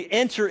obstacle to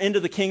enter into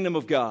the kingdom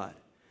of God.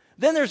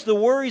 Then there's the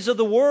worries of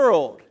the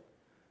world.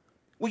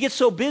 We get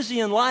so busy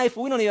in life,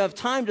 we don't even have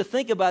time to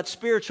think about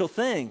spiritual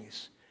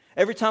things.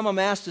 Every time I'm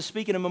asked to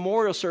speak in a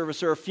memorial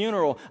service or a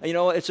funeral,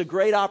 it's a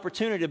great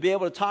opportunity to be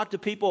able to talk to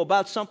people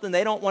about something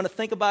they don't want to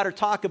think about or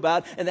talk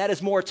about, and that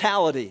is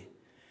mortality.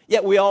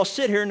 Yet we all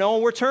sit here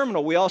knowing we're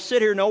terminal. We all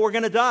sit here knowing we're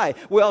going to die.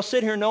 We all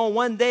sit here knowing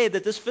one day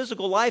that this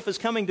physical life is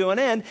coming to an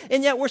end,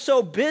 and yet we're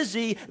so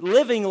busy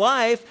living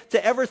life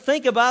to ever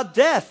think about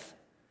death.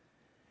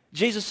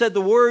 Jesus said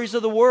the worries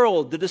of the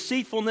world, the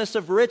deceitfulness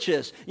of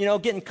riches,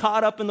 getting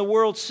caught up in the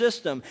world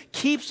system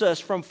keeps us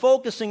from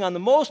focusing on the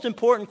most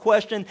important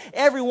question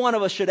every one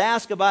of us should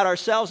ask about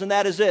ourselves, and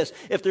that is this: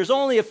 if there's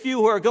only a few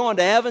who are going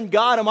to heaven,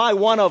 God, am I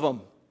one of them?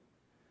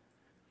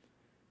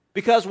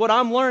 Because what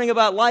I'm learning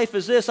about life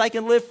is this: I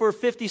can live for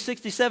 50,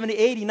 60, 70,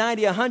 80,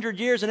 90, 100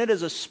 years, and it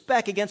is a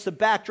speck against the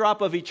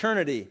backdrop of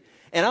eternity.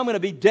 And I'm going to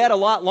be dead a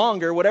lot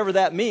longer, whatever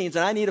that means,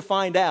 and I need to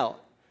find out.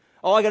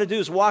 All I got to do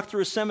is walk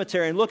through a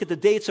cemetery and look at the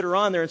dates that are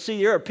on there and see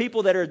there are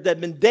people that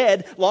have been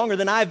dead longer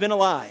than I've been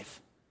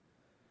alive.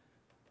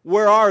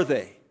 Where are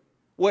they?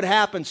 What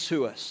happens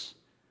to us?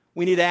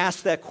 We need to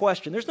ask that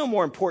question. There's no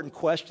more important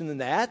question than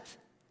that.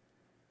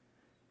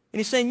 And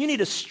he's saying you need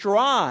to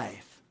strive.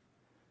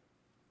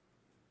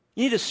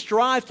 You need to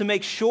strive to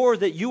make sure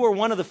that you are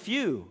one of the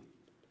few.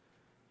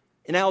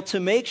 And now, to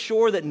make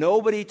sure that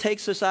nobody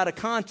takes this out of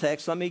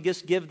context, let me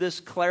just give this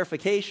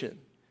clarification.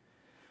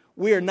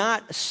 We are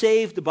not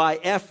saved by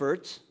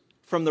effort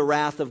from the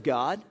wrath of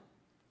God,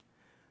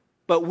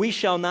 but we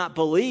shall not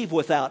believe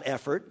without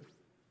effort.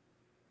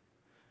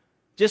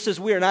 Just as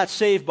we are not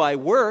saved by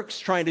works,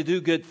 trying to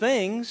do good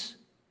things,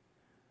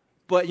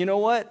 but you know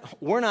what?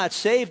 We're not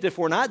saved if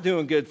we're not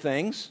doing good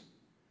things.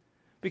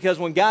 Because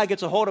when God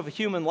gets a hold of a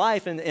human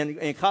life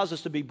and causes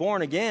us to be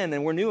born again,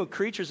 and we're new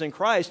creatures in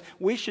Christ,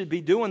 we should be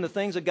doing the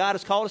things that God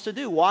has called us to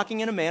do,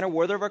 walking in a manner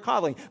worthy of our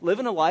calling,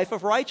 living a life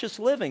of righteous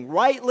living,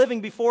 right living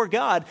before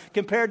God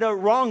compared to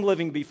wrong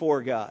living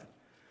before God.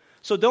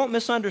 So don't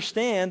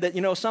misunderstand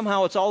that,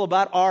 somehow it's all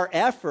about our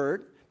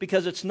effort,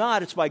 because it's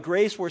not. It's by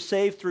grace we're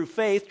saved through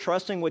faith,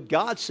 trusting what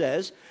God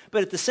says.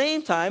 But at the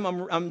same time,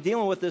 I'm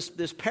dealing with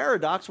this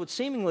paradox, what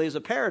seemingly is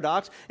a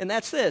paradox, and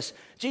that's this.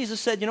 Jesus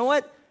said, you know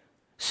what?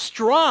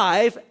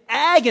 Strive,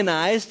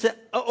 agonize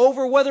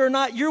over whether or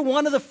not you're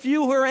one of the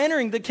few who are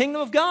entering the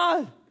kingdom of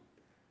God.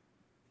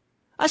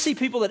 I see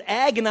people that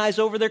agonize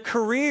over their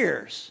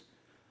careers.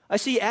 I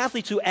see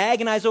athletes who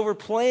agonize over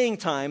playing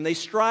time. They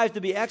strive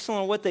to be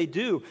excellent at what they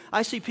do.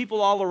 I see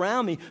people all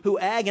around me who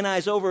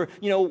agonize over,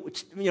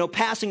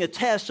 passing a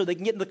test so they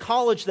can get in the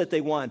college that they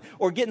want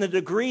or getting the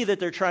degree that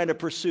they're trying to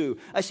pursue.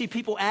 I see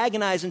people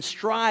agonize and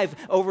strive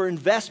over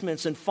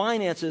investments and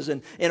finances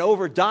and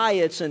over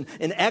diets and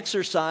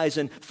exercise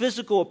and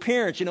physical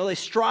appearance. They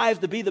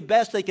strive to be the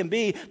best they can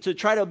be to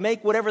try to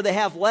make whatever they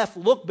have left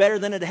look better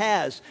than it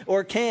has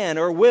or can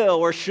or will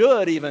or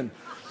should even.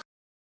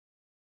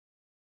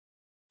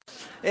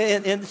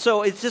 And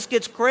so it just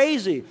gets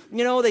crazy.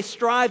 They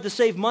strive to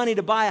save money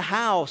to buy a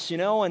house,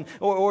 or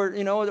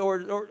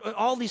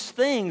all these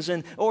things,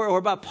 or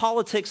about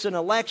politics and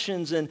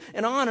elections, and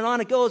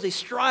on it goes. They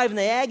strive and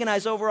they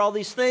agonize over all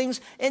these things,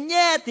 and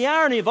yet the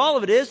irony of all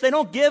of it is they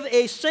don't give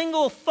a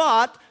single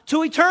thought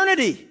to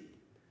eternity.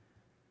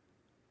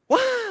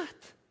 What?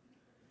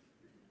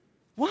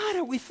 What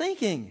are we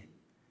thinking?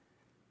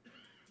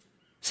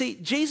 See,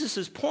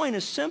 Jesus' point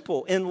is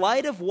simple. In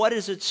light of what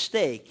is at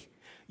stake,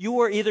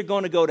 you are either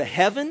going to go to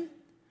heaven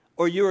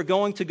or you are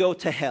going to go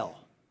to hell.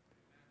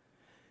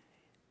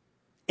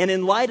 And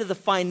in light of the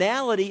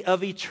finality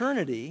of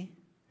eternity,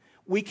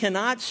 we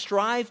cannot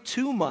strive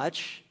too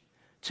much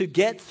to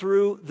get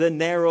through the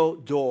narrow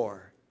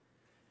door.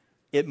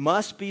 It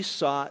must be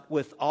sought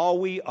with all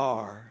we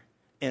are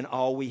and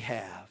all we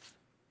have.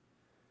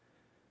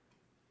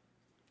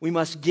 We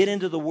must get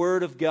into the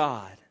Word of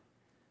God.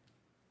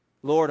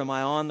 Lord, am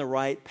I on the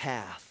right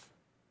path?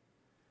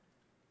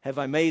 Have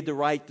I made the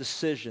right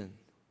decision?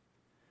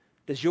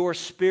 Does your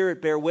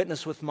Spirit bear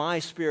witness with my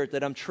spirit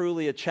that I'm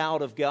truly a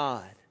child of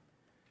God?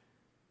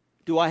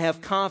 Do I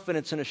have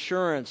confidence and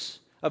assurance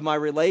of my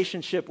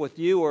relationship with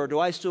you, or do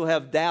I still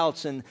have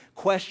doubts and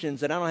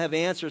questions that I don't have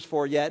answers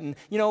for yet? And,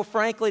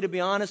 frankly, to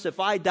be honest, if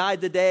I died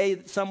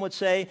today, some would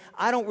say,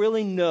 I don't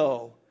really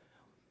know.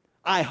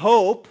 I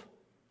hope.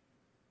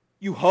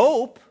 You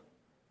hope.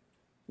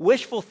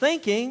 Wishful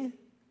thinking.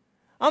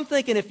 I'm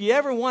thinking if you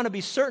ever want to be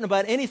certain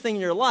about anything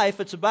in your life,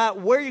 it's about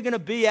where you're going to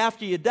be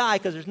after you die,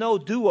 because there's no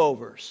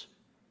do-overs.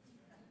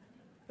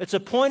 It's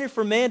appointed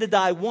for man to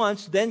die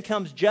once, then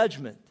comes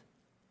judgment.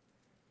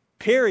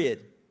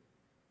 Period.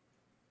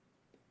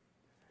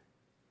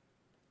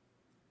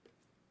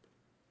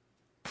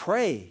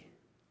 Pray.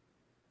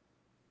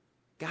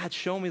 God,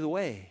 show me the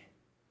way.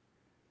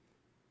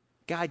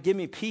 God, give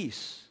me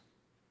peace.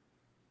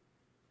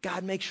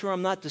 God, make sure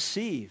I'm not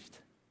deceived.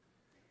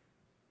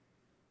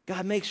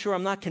 God, make sure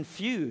I'm not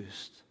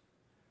confused.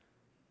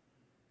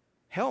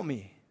 Help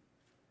me.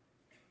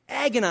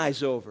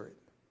 Agonize over it.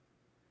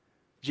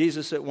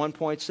 Jesus at one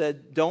point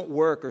said, don't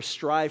work or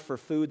strive for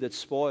food that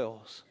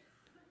spoils,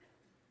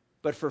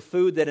 but for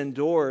food that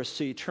endures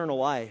to eternal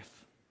life,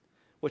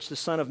 which the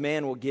Son of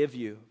Man will give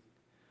you.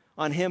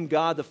 On him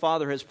God the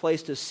Father has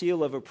placed his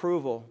seal of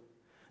approval.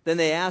 Then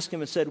they asked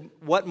him and said,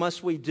 what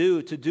must we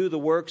do to do the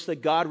works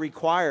that God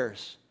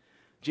requires?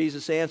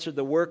 Jesus answered,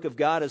 the work of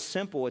God is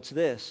simple. It's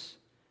this.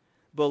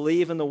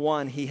 Believe in the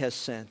one he has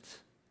sent.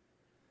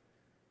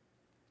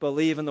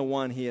 Believe in the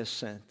one he has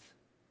sent.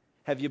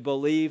 Have you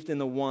believed in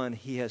the one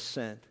he has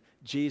sent,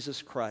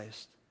 Jesus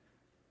Christ,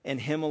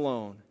 and him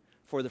alone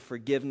for the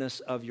forgiveness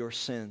of your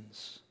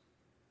sins?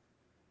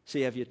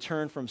 See, have you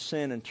turned from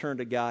sin and turned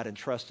to God and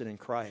trusted in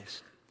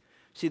Christ?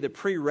 See, the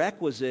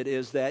prerequisite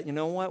is that,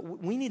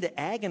 we need to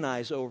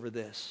agonize over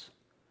this.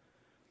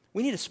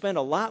 We need to spend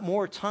a lot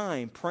more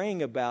time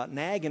praying about and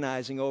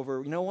agonizing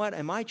over,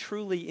 am I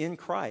truly in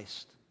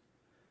Christ?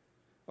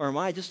 Or am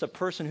I just a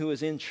person who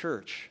is in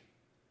church?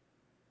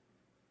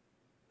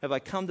 Have I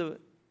come to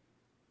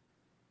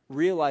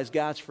realize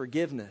God's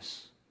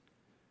forgiveness?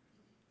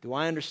 Do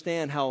I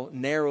understand how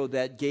narrow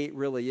that gate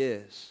really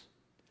is?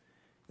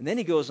 And then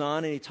he goes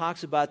on and he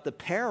talks about the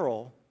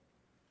peril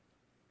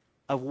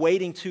of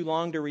waiting too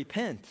long to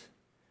repent.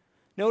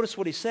 Notice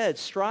what he said,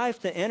 strive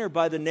to enter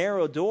by the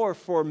narrow door,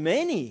 for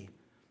many,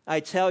 I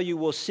tell you,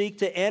 will seek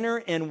to enter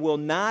and will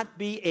not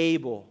be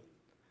able.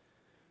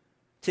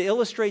 To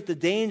illustrate the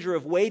danger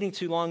of waiting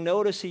too long,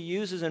 notice he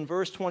uses in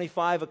verse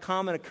 25 a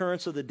common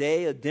occurrence of the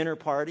day, a dinner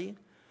party. It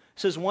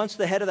says, once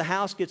the head of the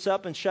house gets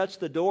up and shuts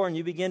the door and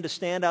you begin to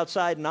stand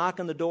outside, knock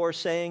on the door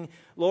saying,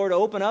 Lord,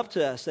 open up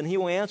to us. And he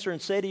will answer and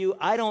say to you,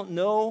 I don't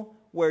know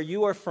where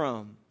you are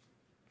from.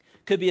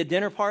 Could be a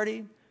dinner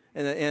party,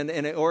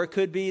 or it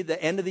could be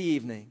the end of the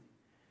evening.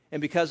 And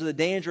because of the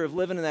danger of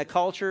living in that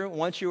culture,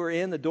 once you were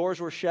in, the doors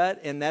were shut,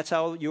 and that's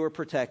how you were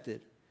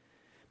protected.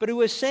 But what he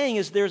was saying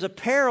is there's a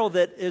peril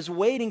that is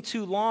waiting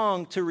too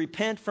long to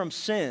repent from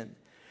sin.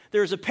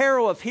 There's a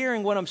peril of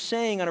hearing what I'm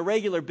saying on a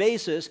regular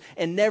basis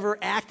and never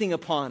acting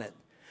upon it.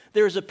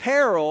 There's a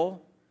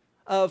peril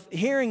of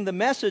hearing the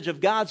message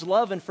of God's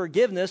love and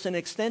forgiveness, an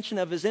extension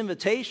of his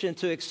invitation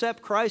to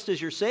accept Christ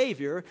as your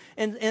Savior,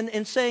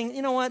 and saying,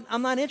 you know what,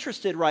 I'm not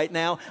interested right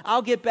now.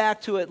 I'll get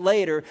back to it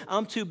later.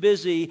 I'm too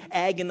busy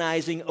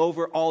agonizing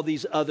over all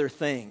these other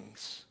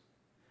things.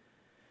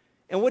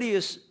 And what he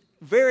is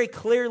very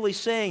clearly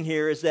saying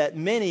here is that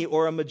many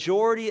or a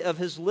majority of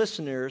his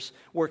listeners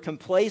were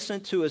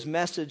complacent to his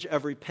message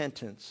of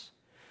repentance.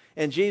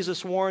 And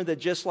Jesus warned that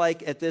just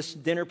like at this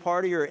dinner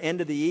party or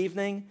end of the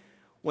evening,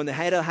 when the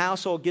head of the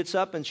household gets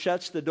up and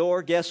shuts the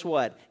door, guess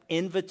what?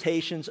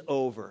 Invitation's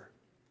over.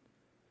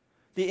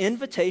 The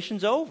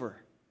invitation's over.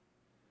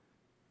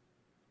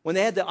 When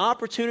they had the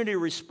opportunity to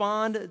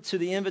respond to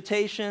the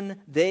invitation,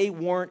 they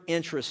weren't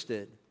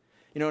interested.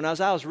 You know, and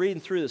as I was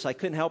reading through this, I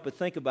couldn't help but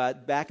think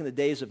about back in the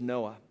days of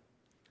Noah.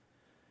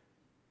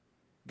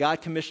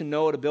 God commissioned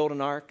Noah to build an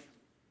ark.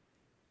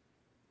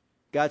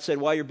 God said,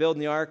 while you're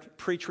building the ark,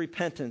 preach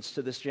repentance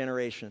to this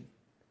generation.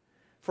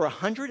 For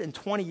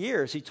 120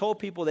 years, he told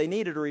people they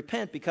needed to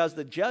repent because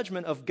the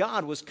judgment of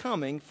God was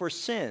coming for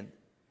sin.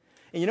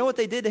 And you know what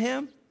they did to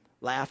him?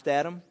 Laughed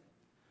at him,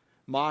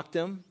 mocked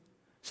him,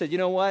 said, you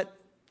know what?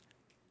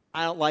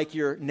 I don't like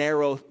your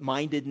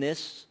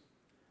narrow-mindedness.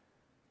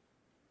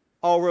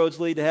 All roads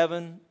lead to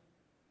heaven.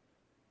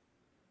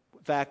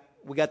 In fact,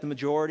 we got the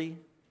majority.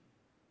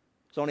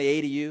 There's only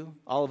 8 of you,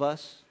 all of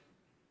us.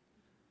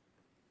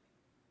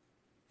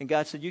 And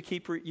God said, you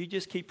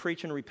just keep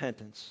preaching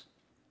repentance.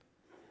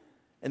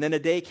 And then a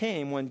day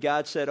came when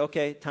God said,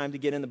 okay, time to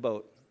get in the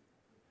boat.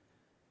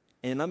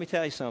 And let me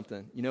tell you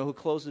something. You know who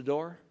closed the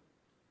door?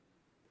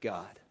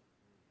 God.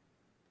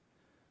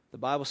 The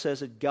Bible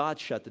says that God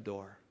shut the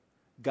door.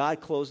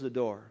 God closed the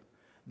door.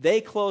 They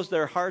closed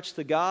their hearts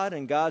to God,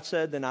 and God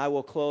said, then I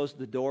will close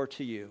the door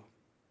to you.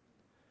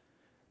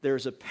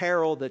 There's a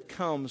peril that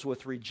comes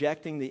with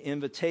rejecting the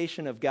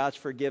invitation of God's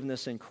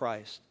forgiveness in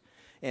Christ.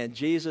 And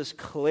Jesus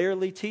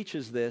clearly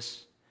teaches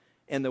this,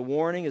 and the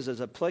warning is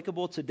as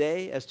applicable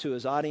today as to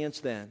his audience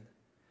then.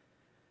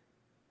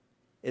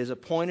 It is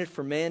appointed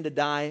for man to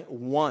die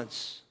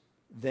once,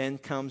 then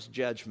comes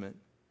judgment.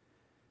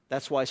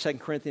 That's why 2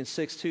 Corinthians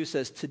 6:2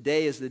 says,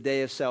 today is the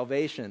day of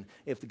salvation.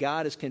 If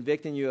God is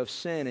convicting you of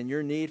sin and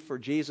your need for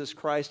Jesus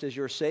Christ as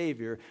your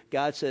Savior,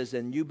 God says,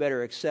 then you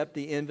better accept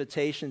the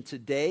invitation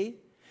today,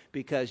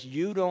 because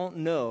you don't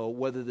know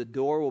whether the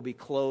door will be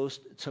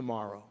closed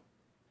tomorrow.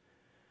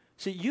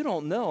 See, you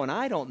don't know, and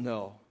I don't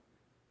know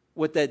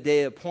what that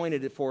day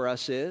appointed for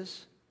us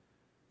is.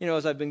 You know,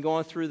 as I've been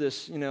going through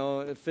this,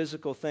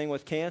 physical thing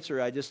with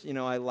cancer,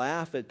 I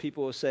laugh at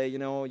people who say,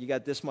 you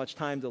got this much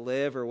time to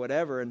live or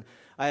whatever. And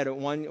I had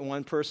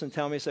one person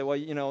tell me, say,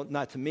 well,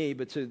 not to me,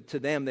 but to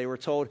them, they were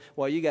told,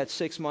 well, you got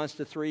 6 months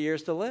to 3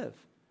 years to live.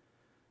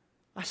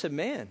 I said,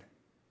 man,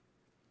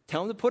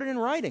 tell them to put it in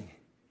writing.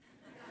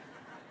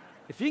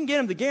 If you can get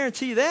them to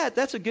guarantee that,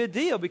 that's a good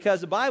deal,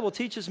 because the Bible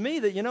teaches me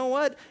that, you know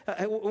what,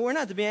 we're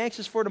not to be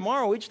anxious for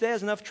tomorrow. Each day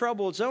has enough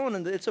trouble of its own,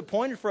 and it's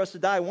appointed for us to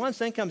die once,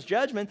 then comes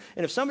judgment.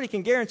 And if somebody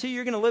can guarantee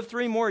you're going to live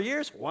 3 more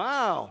years,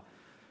 wow,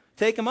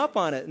 take them up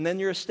on it, and then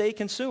your estate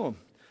can sue them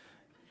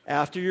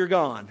after you're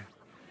gone.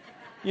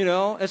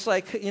 It's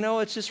like,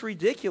 it's just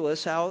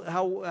ridiculous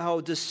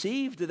how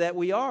deceived that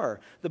we are.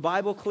 The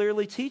Bible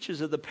clearly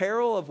teaches of the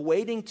peril of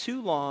waiting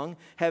too long,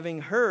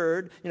 having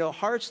heard,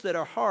 hearts that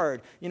are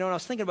hard. And I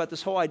was thinking about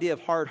this whole idea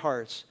of hard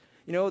hearts.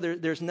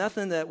 There's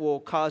nothing that will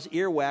cause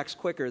earwax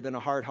quicker than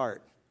a hard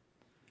heart.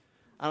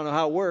 I don't know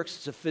how it works.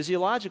 It's a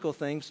physiological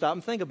thing. Stop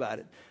and think about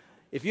it.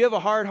 If you have a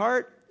hard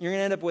heart, you're going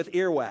to end up with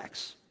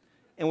earwax.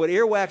 And what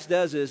earwax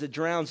does is it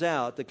drowns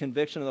out the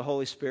conviction of the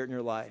Holy Spirit in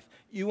your life.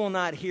 You will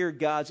not hear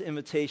God's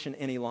invitation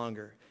any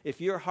longer. If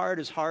your heart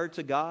is hard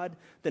to God,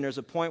 then there's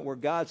a point where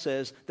God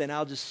says, then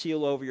I'll just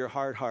seal over your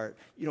hard heart.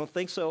 You don't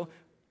think so?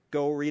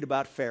 Go read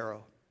about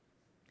Pharaoh.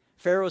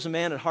 Pharaoh was a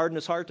man that hardened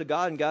his heart to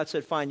God, and God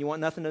said, fine, you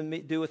want nothing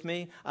to do with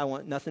me? I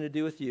want nothing to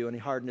do with you. And he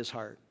hardened his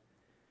heart.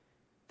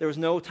 There was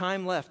no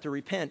time left to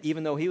repent,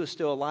 even though he was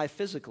still alive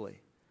physically.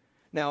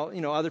 Now,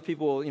 other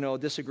people,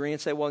 disagree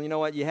and say, well, you know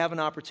what, you have an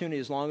opportunity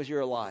as long as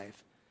you're alive.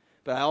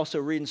 But I also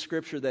read in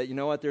Scripture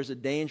that, there's a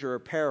danger or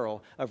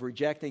peril of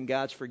rejecting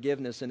God's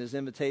forgiveness and his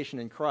invitation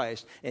in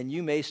Christ. And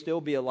you may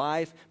still be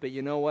alive, but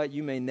you know what?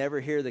 You may never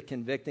hear the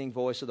convicting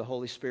voice of the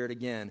Holy Spirit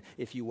again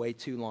if you wait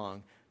too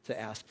long to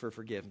ask for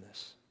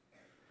forgiveness.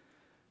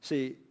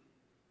 See,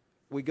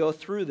 we go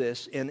through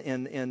this,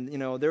 and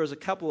there was a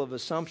couple of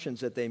assumptions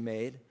that they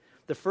made.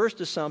 The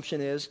first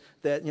assumption is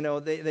that,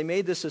 they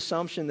made this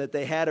assumption that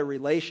they had a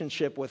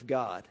relationship with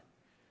God.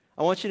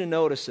 I want you to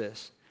notice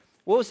this.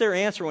 What was their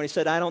answer when he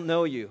said, I don't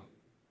know you?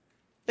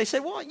 They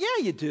said, well,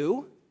 yeah, you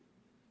do.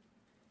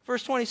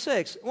 Verse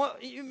 26, well,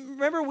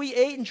 remember we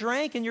ate and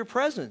drank in your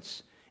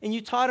presence, and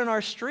you taught in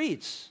our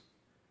streets.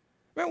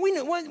 Remember,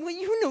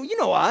 you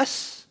know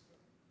us.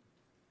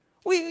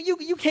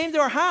 You came to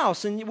our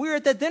house, and we were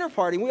at that dinner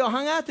party, and we all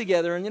hung out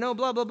together, and,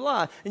 blah, blah,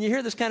 blah. And you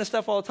hear this kind of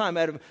stuff all the time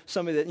out of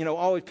somebody that,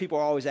 always people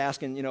are always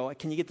asking,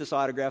 can you get this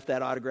autograph,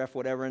 that autograph,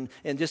 whatever,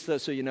 and just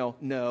so you know,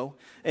 no.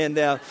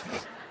 And...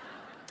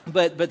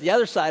 But the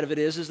other side of it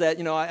is that,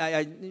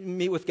 I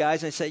meet with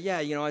guys and I say,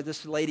 yeah,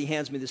 this lady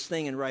hands me this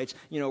thing and writes,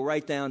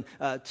 write down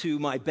to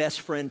my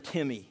best friend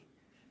Timmy.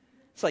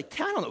 It's like,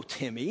 I don't know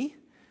Timmy,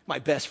 my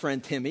best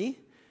friend Timmy.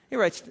 He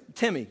writes,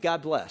 Timmy,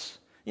 God bless.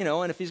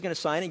 And if he's going to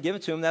sign it and give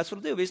it to him, that's what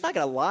he'll do. But he's not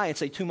going to lie and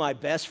say, to my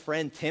best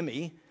friend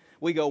Timmy.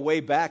 We go way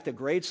back to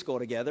grade school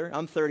together.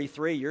 I'm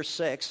 33, you're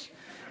 6,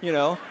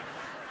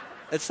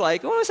 It's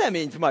like, what does that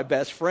mean to my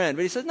best friend?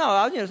 But he says,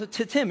 no,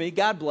 to Timmy,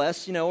 God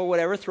bless, or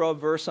whatever, throw a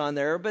verse on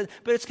there. But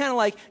it's kind of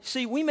like,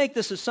 see, we make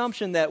this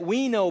assumption that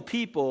we know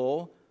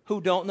people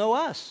who don't know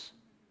us.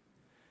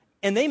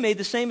 And they made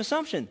the same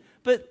assumption.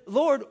 But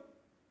Lord,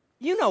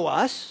 you know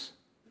us.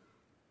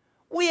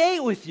 We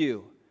ate with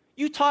you.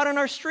 You taught on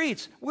our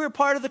streets. We were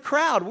part of the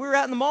crowd. We were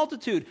out in the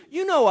multitude.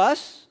 You know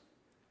us.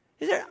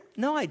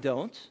 No, I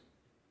don't.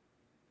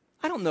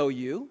 I don't know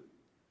you.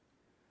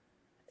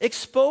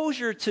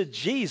 Exposure to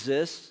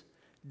Jesus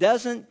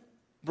doesn't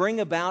bring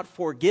about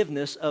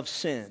forgiveness of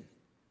sin.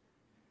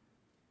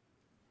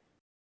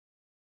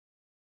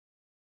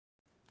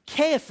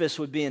 Caiaphas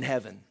would be in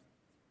heaven.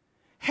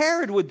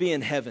 Herod would be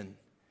in heaven.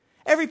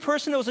 Every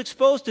person that was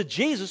exposed to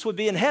Jesus would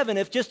be in heaven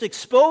if just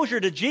exposure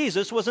to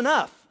Jesus was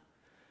enough.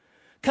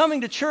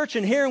 Coming to church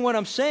and hearing what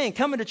I'm saying,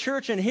 coming to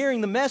church and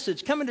hearing the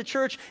message, coming to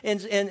church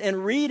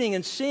and reading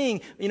and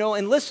seeing,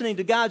 and listening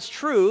to God's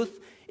truth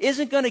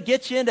isn't going to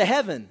get you into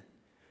heaven.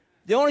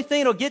 The only thing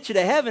that'll get you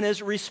to heaven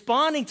is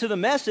responding to the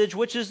message,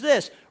 which is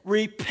this: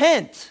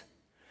 repent,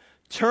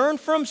 turn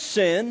from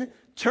sin,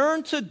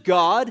 turn to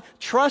God,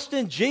 trust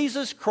in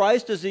Jesus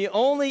Christ as the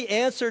only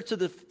answer to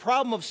the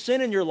problem of sin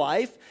in your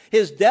life,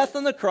 His death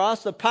on the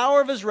cross, the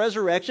power of His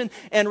resurrection,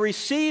 and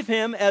receive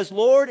Him as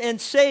Lord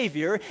and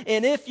Savior.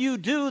 And if you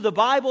do, the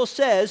Bible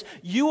says,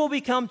 you will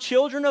become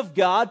children of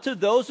God to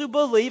those who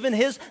believe in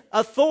His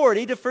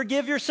authority to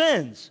forgive your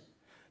sins.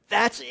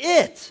 That's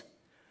it.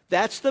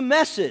 That's the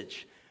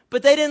message.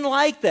 But they didn't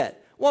like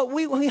that. Well,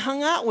 we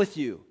hung out with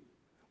you.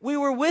 We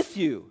were with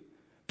you.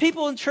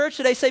 People in church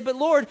today say, but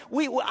Lord,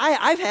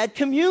 I've had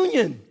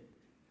communion.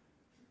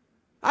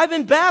 I've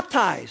been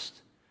baptized,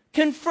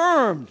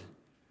 confirmed,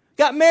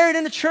 got married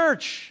in the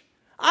church.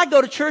 I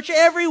go to church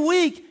every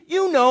week.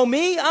 You know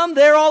me. I'm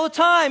there all the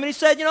time. And he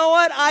said, you know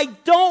what? I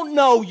don't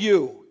know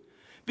you.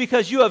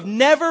 Because you have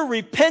never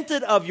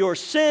repented of your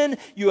sin.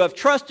 You have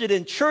trusted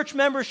in church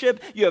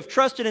membership. You have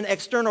trusted in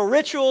external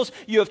rituals.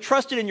 You have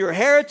trusted in your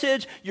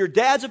heritage. Your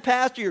dad's a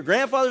pastor. Your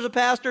grandfather's a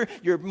pastor.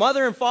 Your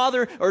mother and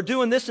father are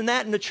doing this and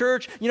that in the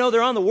church.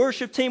 They're on the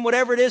worship team,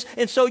 whatever it is.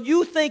 And so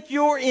you think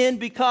you're in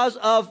because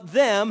of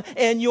them,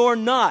 and you're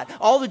not.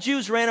 All the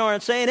Jews ran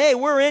around saying, hey,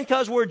 we're in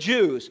because we're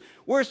Jews.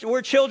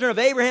 We're children of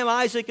Abraham,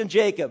 Isaac, and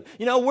Jacob.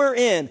 We're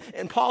in.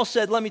 And Paul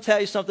said, let me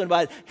tell you something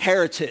about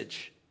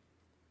heritage.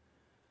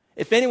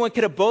 If anyone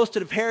could have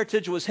boasted of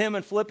heritage, it was him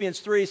in Philippians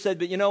 3. He said,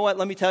 but you know what?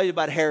 Let me tell you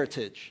about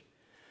heritage.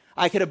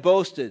 I could have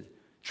boasted,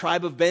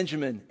 tribe of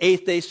Benjamin,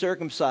 8th day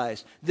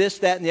circumcised, this,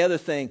 that, and the other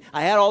thing.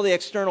 I had all the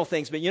external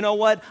things, but you know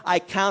what? I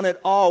count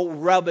it all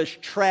rubbish,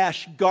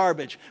 trash,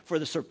 garbage for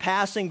the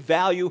surpassing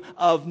value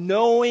of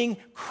knowing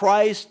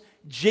Christ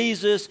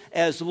Jesus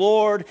as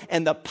Lord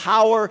and the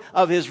power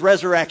of His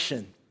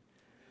resurrection.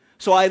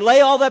 So I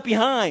lay all that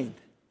behind.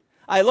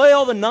 I lay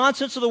all the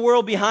nonsense of the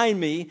world behind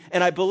me,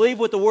 and I believe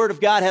what the Word of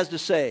God has to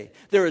say.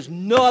 There is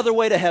no other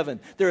way to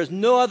heaven. There is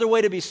no other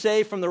way to be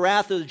saved from the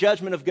wrath of the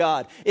judgment of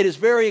God. It is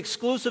very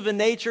exclusive in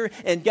nature,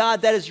 and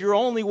God, that is your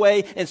only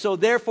way. And so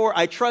therefore,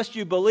 I trust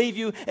you, believe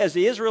you, as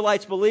the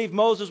Israelites believed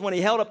Moses when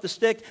he held up the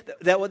stick,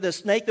 the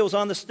snake that was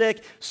on the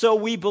stick. So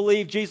we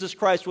believe Jesus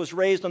Christ was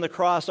raised on the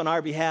cross on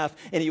our behalf,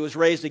 and He was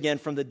raised again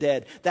from the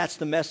dead. That's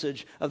the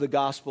message of the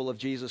gospel of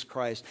Jesus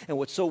Christ. And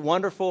what's so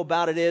wonderful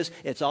about it is,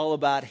 it's all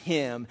about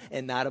Him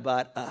and not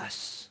about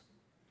us.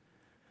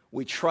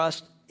 We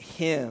trust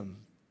Him.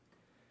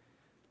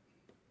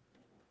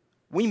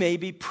 We may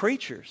be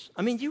preachers.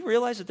 Do you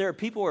realize that there are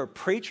people who are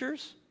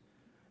preachers?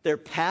 They're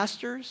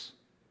pastors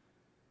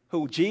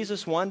who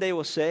Jesus one day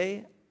will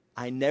say,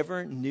 I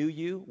never knew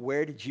you.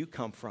 Where did you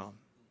come from?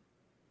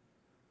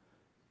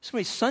 So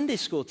many Sunday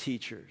school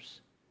teachers,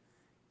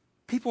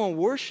 people on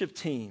worship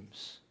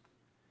teams.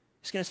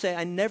 He's going to say,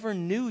 I never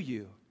knew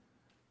you,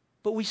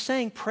 but we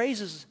sang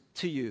praises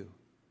to you.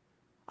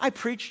 I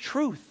preached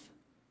truth.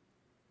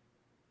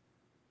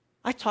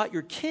 I taught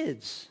your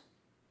kids.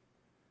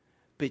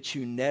 But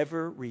you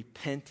never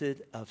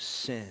repented of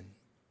sin.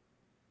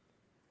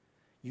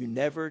 You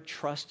never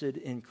trusted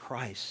in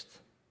Christ.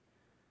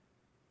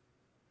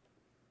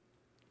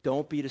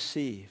 Don't be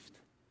deceived.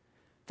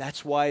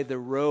 That's why the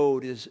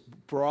road is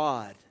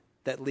broad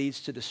that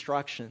leads to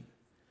destruction.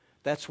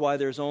 That's why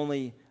there's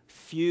only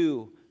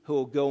few who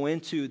will go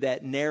into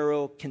that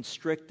narrow,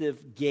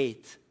 constrictive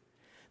gate.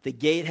 The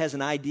gate has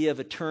an idea of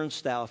a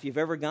turnstile. If you've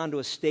ever gone to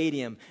a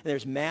stadium and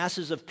there's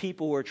masses of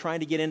people who are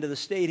trying to get into the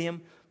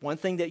stadium, one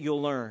thing that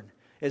you'll learn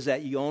is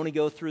that you only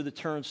go through the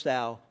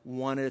turnstile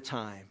one at a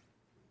time.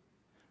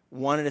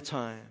 One at a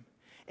time.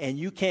 And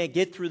you can't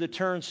get through the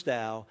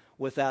turnstile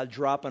without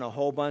dropping a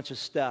whole bunch of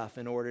stuff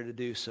in order to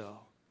do so.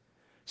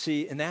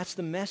 See, and that's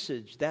the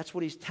message. That's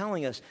what he's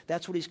telling us.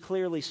 That's what he's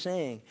clearly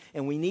saying.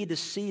 And we need to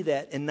see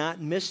that and not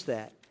miss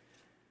that.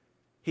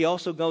 He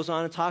also goes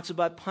on and talks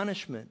about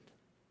punishment.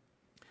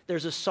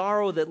 There's a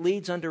sorrow that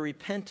leads unto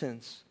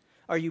repentance.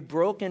 Are you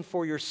broken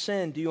for your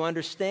sin? Do you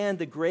understand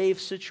the grave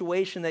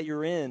situation that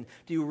you're in?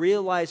 Do you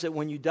realize that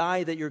when you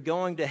die that you're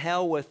going to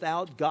hell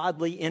without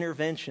godly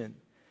intervention?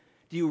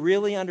 Do you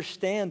really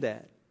understand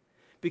that?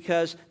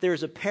 Because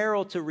there's a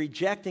peril to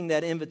rejecting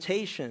that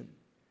invitation.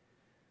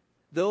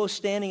 Those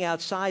standing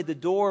outside the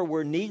door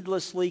were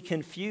needlessly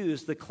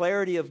confused. The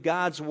clarity of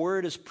God's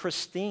word is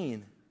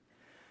pristine.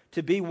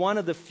 To be one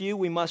of the few,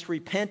 we must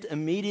repent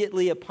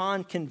immediately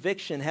upon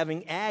conviction,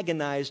 having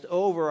agonized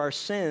over our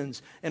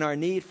sins and our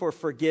need for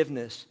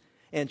forgiveness,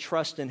 and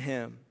trust in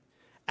Him.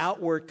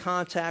 Outward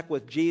contact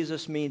with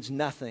Jesus means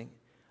nothing.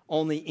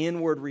 Only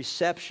inward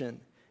reception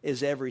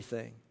is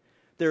everything.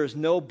 There is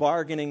no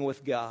bargaining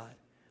with God.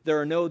 There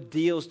are no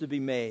deals to be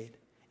made.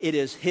 It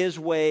is His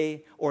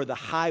way or the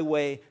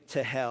highway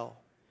to hell.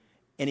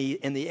 And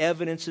the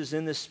evidence is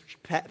in this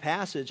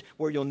passage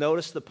where you'll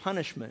notice the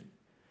punishment.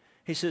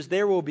 He says,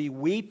 there will be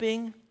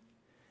weeping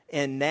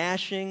and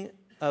gnashing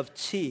of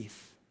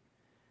teeth.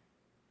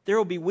 There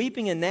will be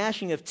weeping and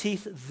gnashing of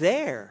teeth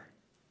there.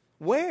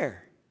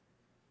 Where?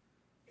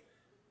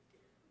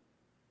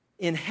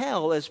 In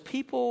hell, as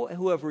people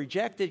who have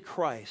rejected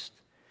Christ.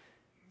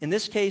 In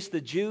this case, the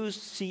Jews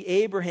see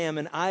Abraham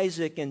and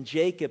Isaac and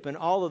Jacob and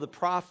all of the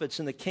prophets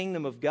in the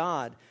kingdom of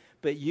God,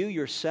 but you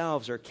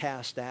yourselves are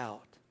cast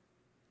out.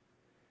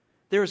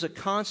 There is a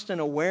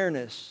constant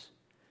awareness.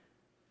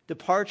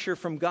 Departure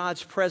from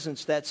God's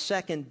presence, that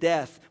second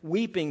death,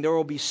 weeping, there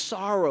will be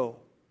sorrow.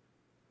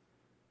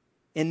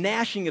 In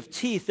gnashing of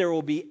teeth, there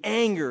will be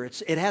anger.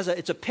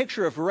 It's a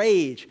picture of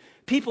rage.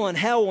 People in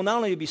hell will not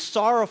only be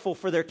sorrowful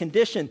for their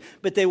condition,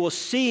 but they will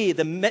see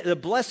the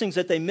blessings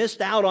that they missed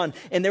out on,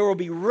 and there will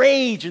be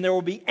rage, and there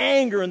will be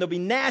anger, and there will be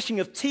gnashing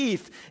of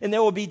teeth, and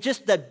there will be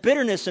just that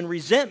bitterness and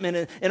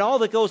resentment and all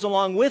that goes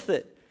along with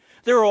it.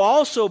 There will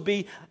also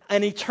be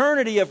an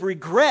eternity of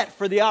regret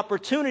for the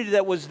opportunity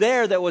that was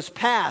there that was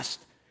past.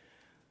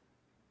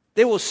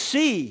 They will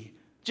see,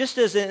 just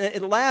as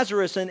in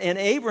Lazarus and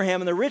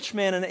Abraham and the rich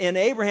man in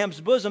Abraham's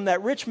bosom,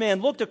 that rich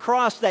man looked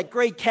across that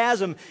great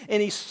chasm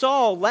and he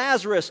saw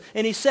Lazarus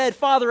and he said,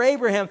 Father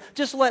Abraham,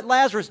 just let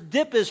Lazarus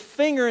dip his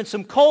finger in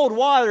some cold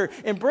water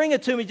and bring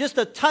it to me just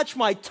to touch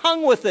my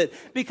tongue with it,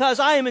 because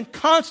I am in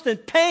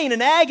constant pain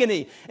and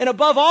agony. And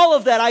above all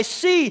of that, I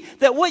see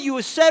that what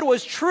you said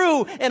was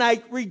true, and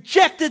I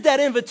rejected that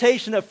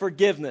invitation of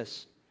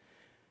forgiveness.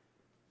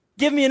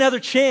 Give me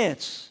another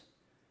chance.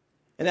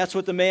 And that's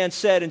what the man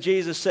said. And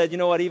Jesus said, you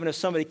know what, even if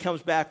somebody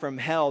comes back from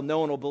hell, no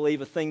one will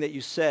believe a thing that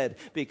you said,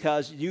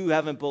 because you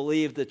haven't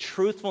believed the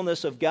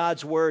truthfulness of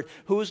God's word.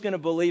 Who's going to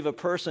believe a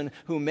person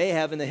who may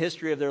have in the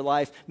history of their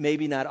life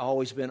maybe not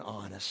always been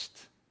honest?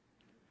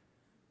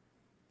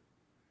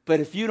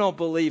 But if you don't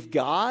believe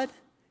God,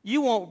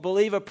 you won't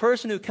believe a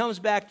person who comes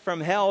back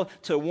from hell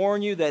to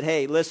warn you that,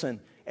 hey,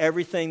 listen,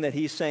 everything that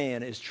he's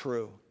saying is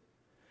true.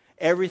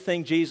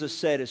 Everything Jesus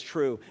said is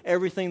true.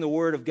 Everything the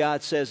Word of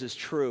God says is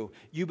true.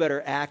 You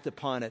better act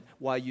upon it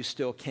while you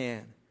still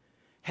can.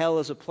 Hell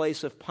is a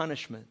place of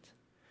punishment.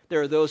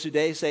 There are those who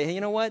say, hey, you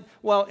know what?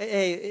 Well,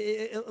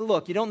 hey,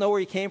 look, you don't know where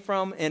you came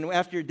from, and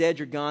after you're dead,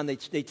 you're gone. They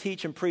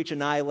teach and preach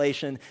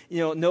annihilation. You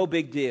know, no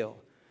big deal.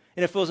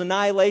 And if it was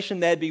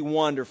annihilation, that'd be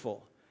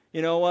wonderful.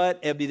 You know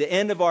what? It'll be the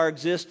end of our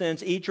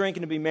existence. Eat, drink,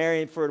 and be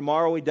merry, and for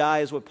tomorrow we die,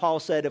 is what Paul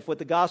said. If what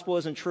the gospel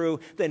isn't true,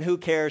 then who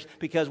cares?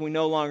 Because we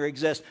no longer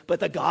exist. But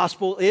the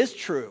gospel is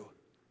true.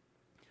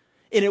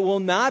 And it will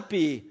not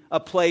be a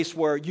place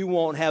where you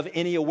won't have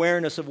any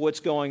awareness of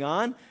what's going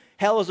on.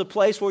 Hell is a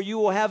place where you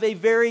will have a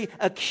very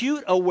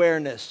acute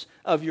awareness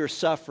of your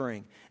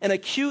suffering, an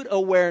acute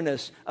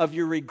awareness of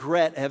your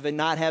regret of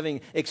not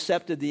having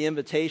accepted the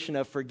invitation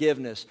of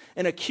forgiveness,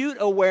 an acute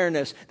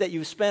awareness that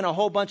you've spent a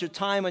whole bunch of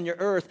time on your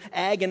earth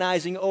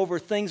agonizing over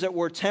things that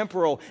were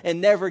temporal and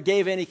never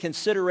gave any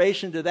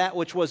consideration to that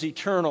which was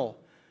eternal.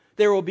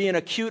 There will be an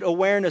acute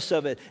awareness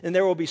of it, and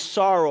there will be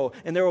sorrow,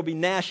 and there will be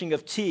gnashing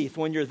of teeth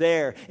when you're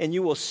there, and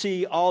you will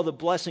see all the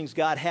blessings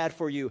God had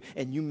for you,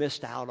 and you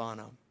missed out on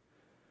them.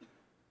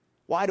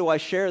 Why do I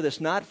share this?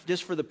 Not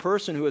just for the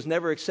person who has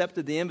never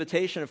accepted the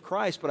invitation of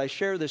Christ, but I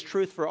share this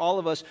truth for all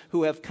of us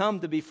who have come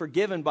to be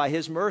forgiven by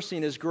His mercy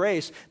and His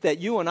grace, that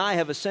you and I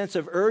have a sense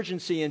of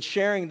urgency in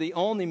sharing the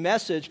only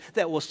message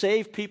that will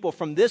save people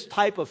from this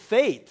type of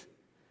fate.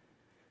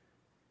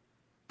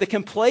 The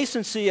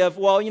complacency of,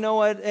 well, you know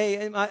what,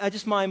 hey, I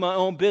just mind my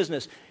own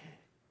business.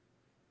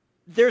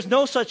 There's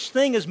no such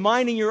thing as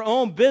minding your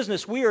own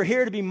business. We are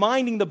here to be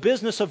minding the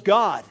business of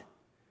God.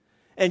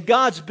 And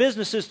God's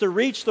business is to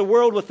reach the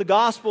world with the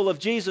gospel of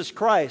Jesus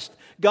Christ.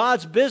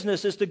 God's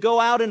business is to go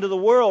out into the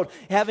world,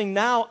 having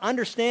now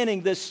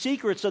understanding the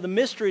secrets of the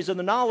mysteries of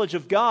the knowledge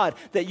of God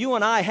that you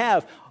and I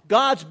have.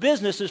 God's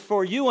business is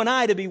for you and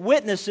I to be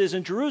witnesses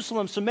in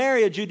Jerusalem,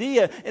 Samaria,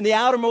 Judea, and the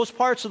outermost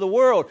parts of the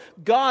world.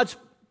 God's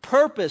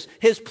purpose,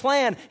 His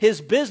plan,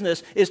 His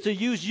business is to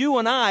use you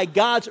and I,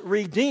 God's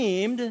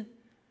redeemed,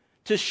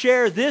 to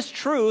share this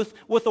truth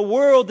with a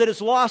world that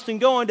is lost and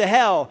going to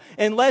hell.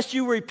 Unless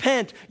you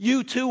repent,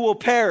 you too will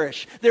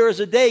perish. There is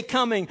a day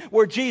coming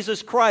where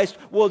Jesus Christ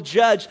will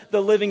judge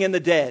the living and the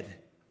dead.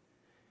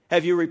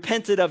 Have you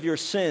repented of your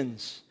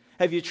sins?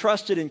 Have you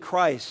trusted in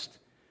Christ?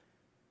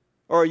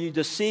 Or are you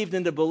deceived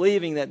into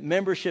believing that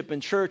membership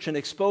in church and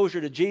exposure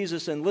to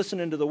Jesus and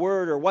listening to the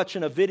Word or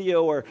watching a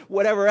video or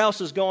whatever else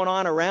is going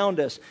on around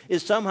us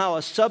is somehow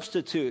a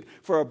substitute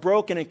for a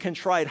broken and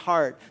contrite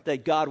heart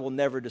that God will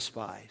never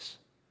despise?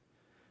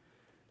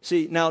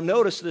 See, now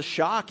notice the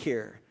shock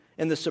here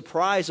and the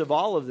surprise of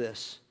all of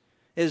this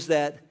is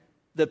that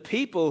the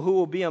people who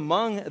will be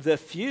among the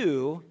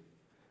few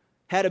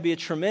had to be a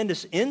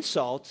tremendous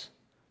insult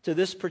to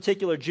this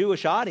particular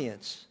Jewish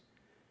audience.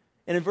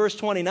 And in verse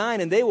 29,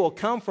 and they will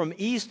come from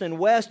east and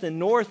west and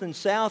north and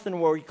south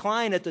and will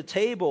recline at the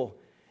table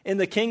in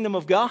the kingdom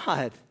of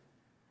God.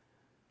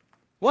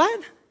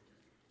 What?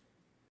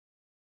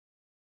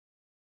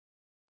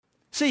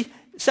 See,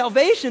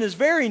 salvation is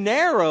very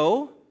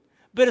narrow,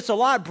 but it's a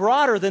lot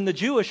broader than the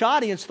Jewish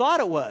audience thought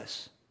it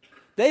was.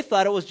 They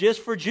thought it was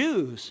just for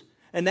Jews.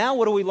 And now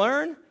what do we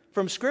learn?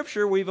 From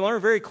Scripture, we've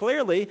learned very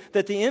clearly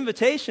that the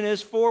invitation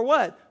is for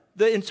what?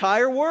 The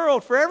entire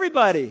world, for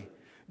everybody.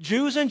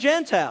 Jews and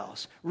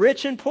Gentiles,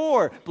 rich and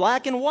poor,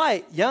 black and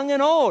white, young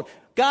and old.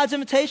 God's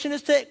invitation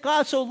is to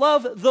God so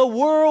loved the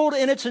world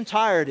in its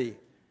entirety.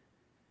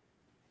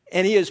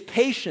 And He is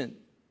patient.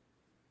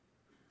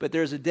 But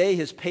there's a day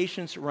His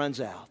patience runs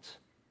out.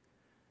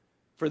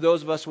 For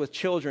those of us with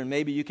children,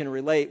 maybe you can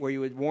relate where you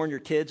would warn your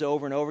kids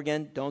over and over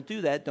again, don't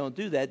do that, don't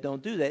do that,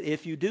 don't do that.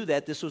 If you do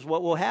that, this is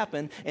what will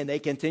happen. And they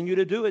continue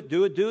to do it.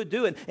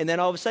 And then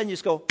all of a sudden you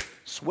just go,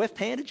 swift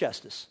hand of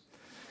justice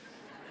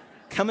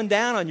coming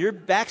down on your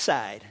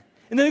backside.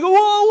 And then they go,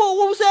 whoa,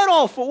 what was that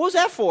all for? What was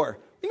that for?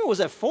 You know, what was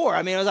that for?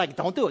 I mean, I was like,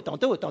 don't do it.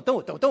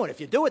 If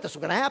you do it, this is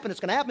going to happen, it's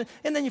going to happen.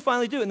 And then you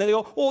finally do it. And then they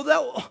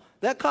go,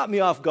 that caught me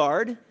off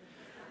guard.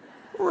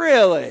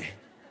 Really?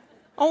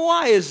 Oh,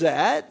 why is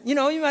that? You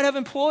know, you might have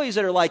employees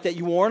that are like that.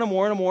 You warn them.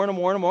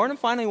 And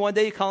finally one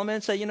day you call them in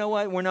and say, you know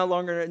what, we're no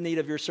longer in need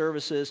of your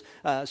services,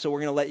 so we're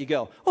going to let you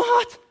go.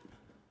 What?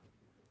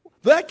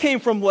 That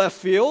came from left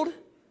field.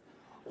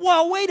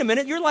 Well, wait a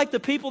minute. You're like the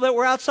people that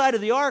were outside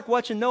of the ark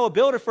watching Noah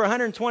build it for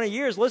 120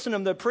 years, listening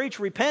to them preach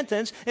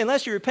repentance.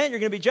 Unless you repent,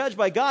 you're going to be judged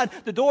by God.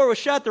 The door was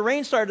shut. The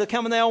rain started to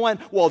come, and they all went,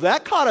 well,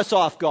 that caught us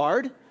off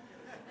guard.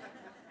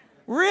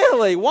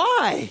 Really?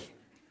 Why?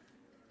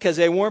 Because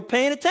they weren't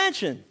paying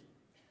attention.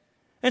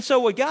 And so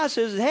what God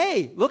says is,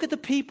 hey, look at the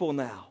people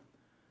now.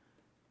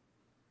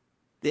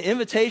 The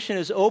invitation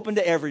is open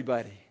to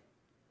everybody.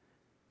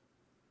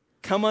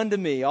 Come unto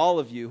me, all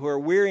of you who are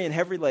weary and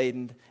heavy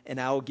laden, and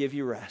I will give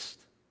you rest.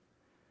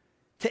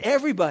 To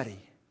everybody.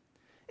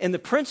 And the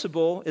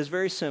principle is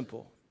very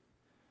simple.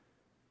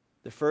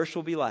 The first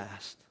will be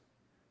last,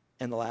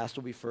 and the last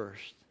will be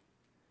first.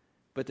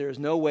 But there is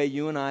no way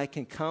you and I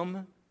can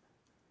come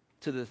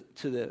to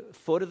the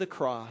foot of the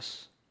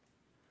cross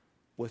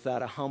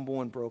without a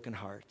humble and broken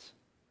heart.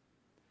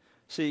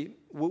 See,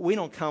 we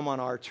don't come on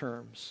our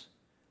terms.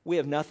 We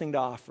have nothing to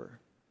offer.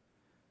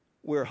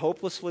 We're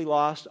hopelessly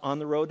lost on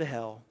the road to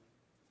hell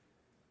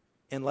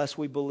unless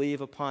we believe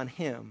upon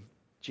Him,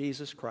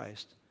 Jesus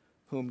Christ,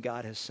 whom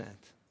God has sent.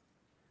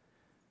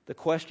 The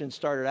question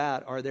started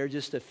out, are there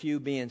just a few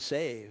being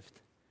saved?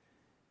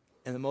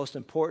 And the most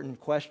important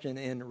question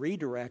in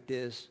redirect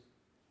is,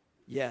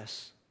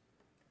 yes.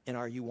 And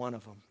are you one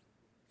of them?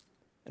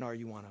 And are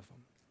you one of them?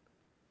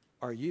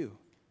 Are you?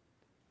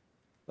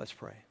 Let's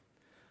pray.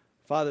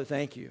 Father,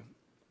 thank you.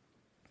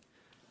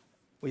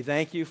 We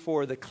thank you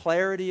for the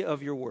clarity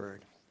of your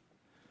word.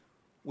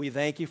 We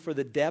thank you for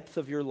the depth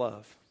of your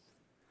love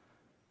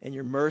and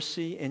your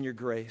mercy and your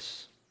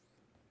grace.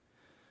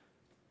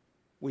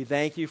 We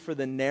thank you for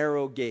the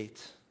narrow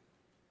gate,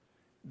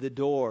 the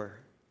door,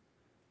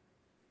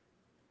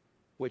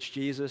 which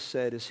Jesus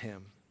said is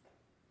Him.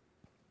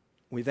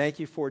 We thank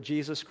you for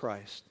Jesus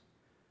Christ,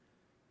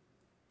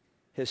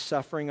 His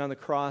suffering on the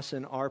cross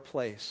in our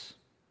place,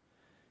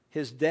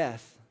 His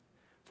death,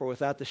 for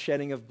without the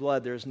shedding of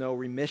blood there is no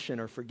remission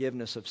or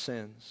forgiveness of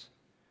sins.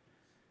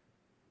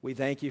 We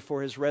thank you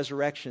for His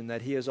resurrection,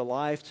 that He is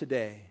alive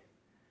today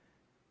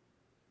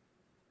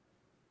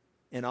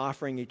and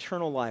offering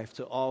eternal life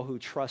to all who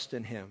trust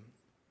in Him.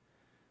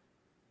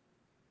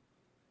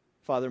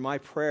 Father, my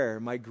prayer,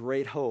 my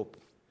great hope,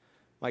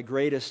 my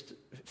greatest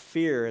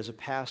fear as a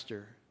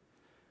pastor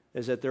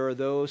is that there are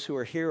those who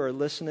are here or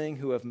listening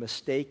who have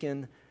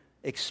mistaken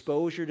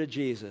exposure to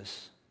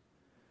Jesus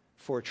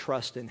for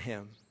trust in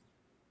Him.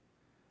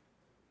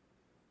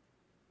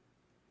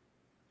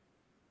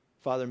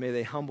 Father, may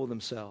they humble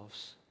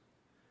themselves,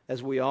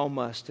 as we all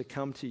must, to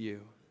come to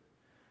you,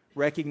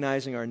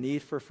 recognizing our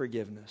need for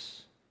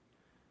forgiveness.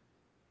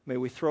 May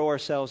we throw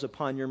ourselves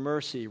upon your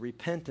mercy,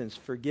 repentance,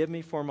 forgive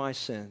me for my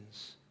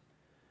sins.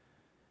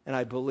 And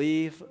I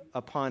believe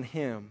upon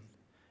Him,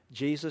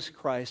 Jesus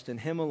Christ, and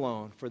Him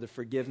alone for the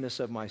forgiveness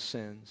of my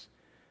sins.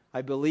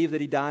 I believe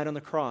that He died on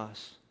the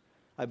cross.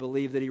 I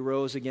believe that He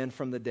rose again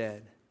from the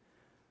dead.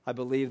 I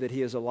believe that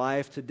He is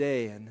alive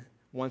today and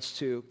wants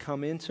to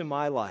come into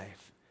my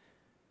life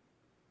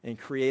and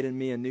create in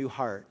me a new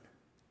heart.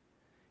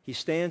 He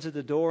stands at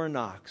the door and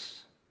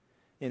knocks.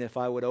 And if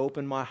I would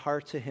open my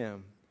heart to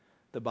Him,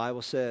 the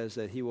Bible says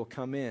that He will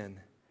come in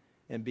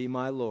and be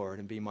my Lord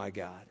and be my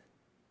God.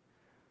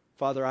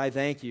 Father, I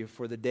thank You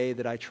for the day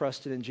that I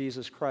trusted in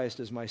Jesus Christ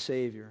as my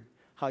Savior,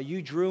 how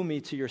You drew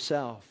me to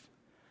Yourself,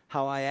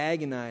 how I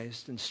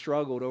agonized and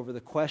struggled over the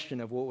question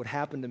of what would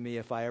happen to me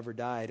if I ever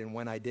died and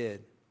when I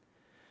did.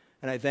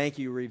 And I thank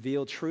You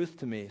revealed truth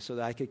to me so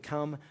that I could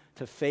come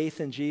to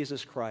faith in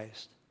Jesus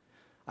Christ.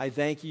 I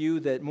thank You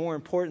that more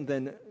important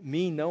than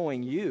me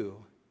knowing You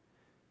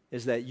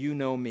is that You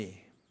know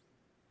me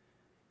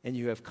and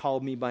You have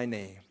called me by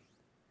name.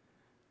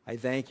 I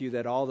thank You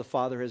that all the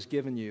Father has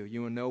given You,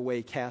 You in no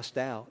way cast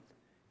out.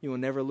 You will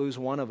never lose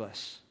one of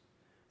us.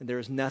 And there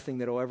is nothing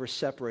that will ever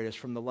separate us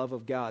from the love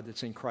of God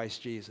that's in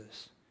Christ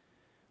Jesus.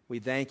 We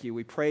thank You.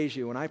 We praise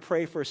You. And I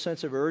pray for a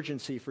sense of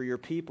urgency for Your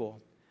people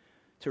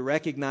to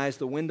recognize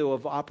the window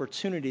of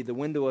opportunity, the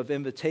window of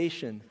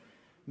invitation,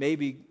 may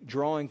be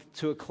drawing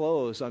to a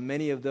close on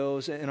many of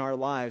those in our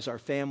lives, our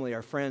family,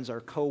 our friends,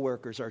 our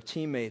coworkers, our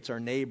teammates, our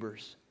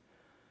neighbors.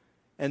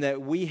 And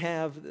that we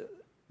have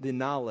the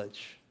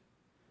knowledge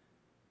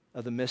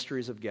of the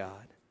mysteries of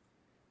God.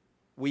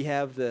 We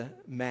have the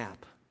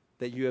map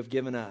that You have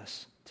given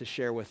us to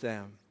share with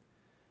them.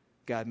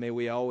 God, may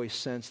we always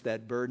sense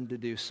that burden to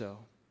do so.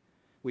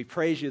 We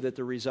praise You that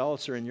the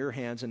results are in Your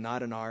hands and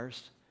not in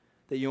ours,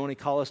 that You only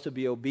call us to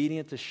be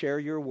obedient to share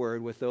Your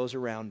word with those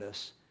around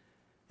us,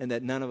 and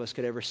that none of us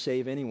could ever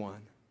save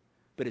anyone,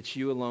 but it's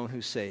You alone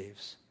who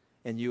saves,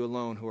 and You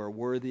alone who are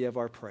worthy of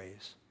our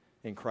praise.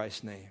 In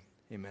Christ's name,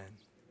 amen.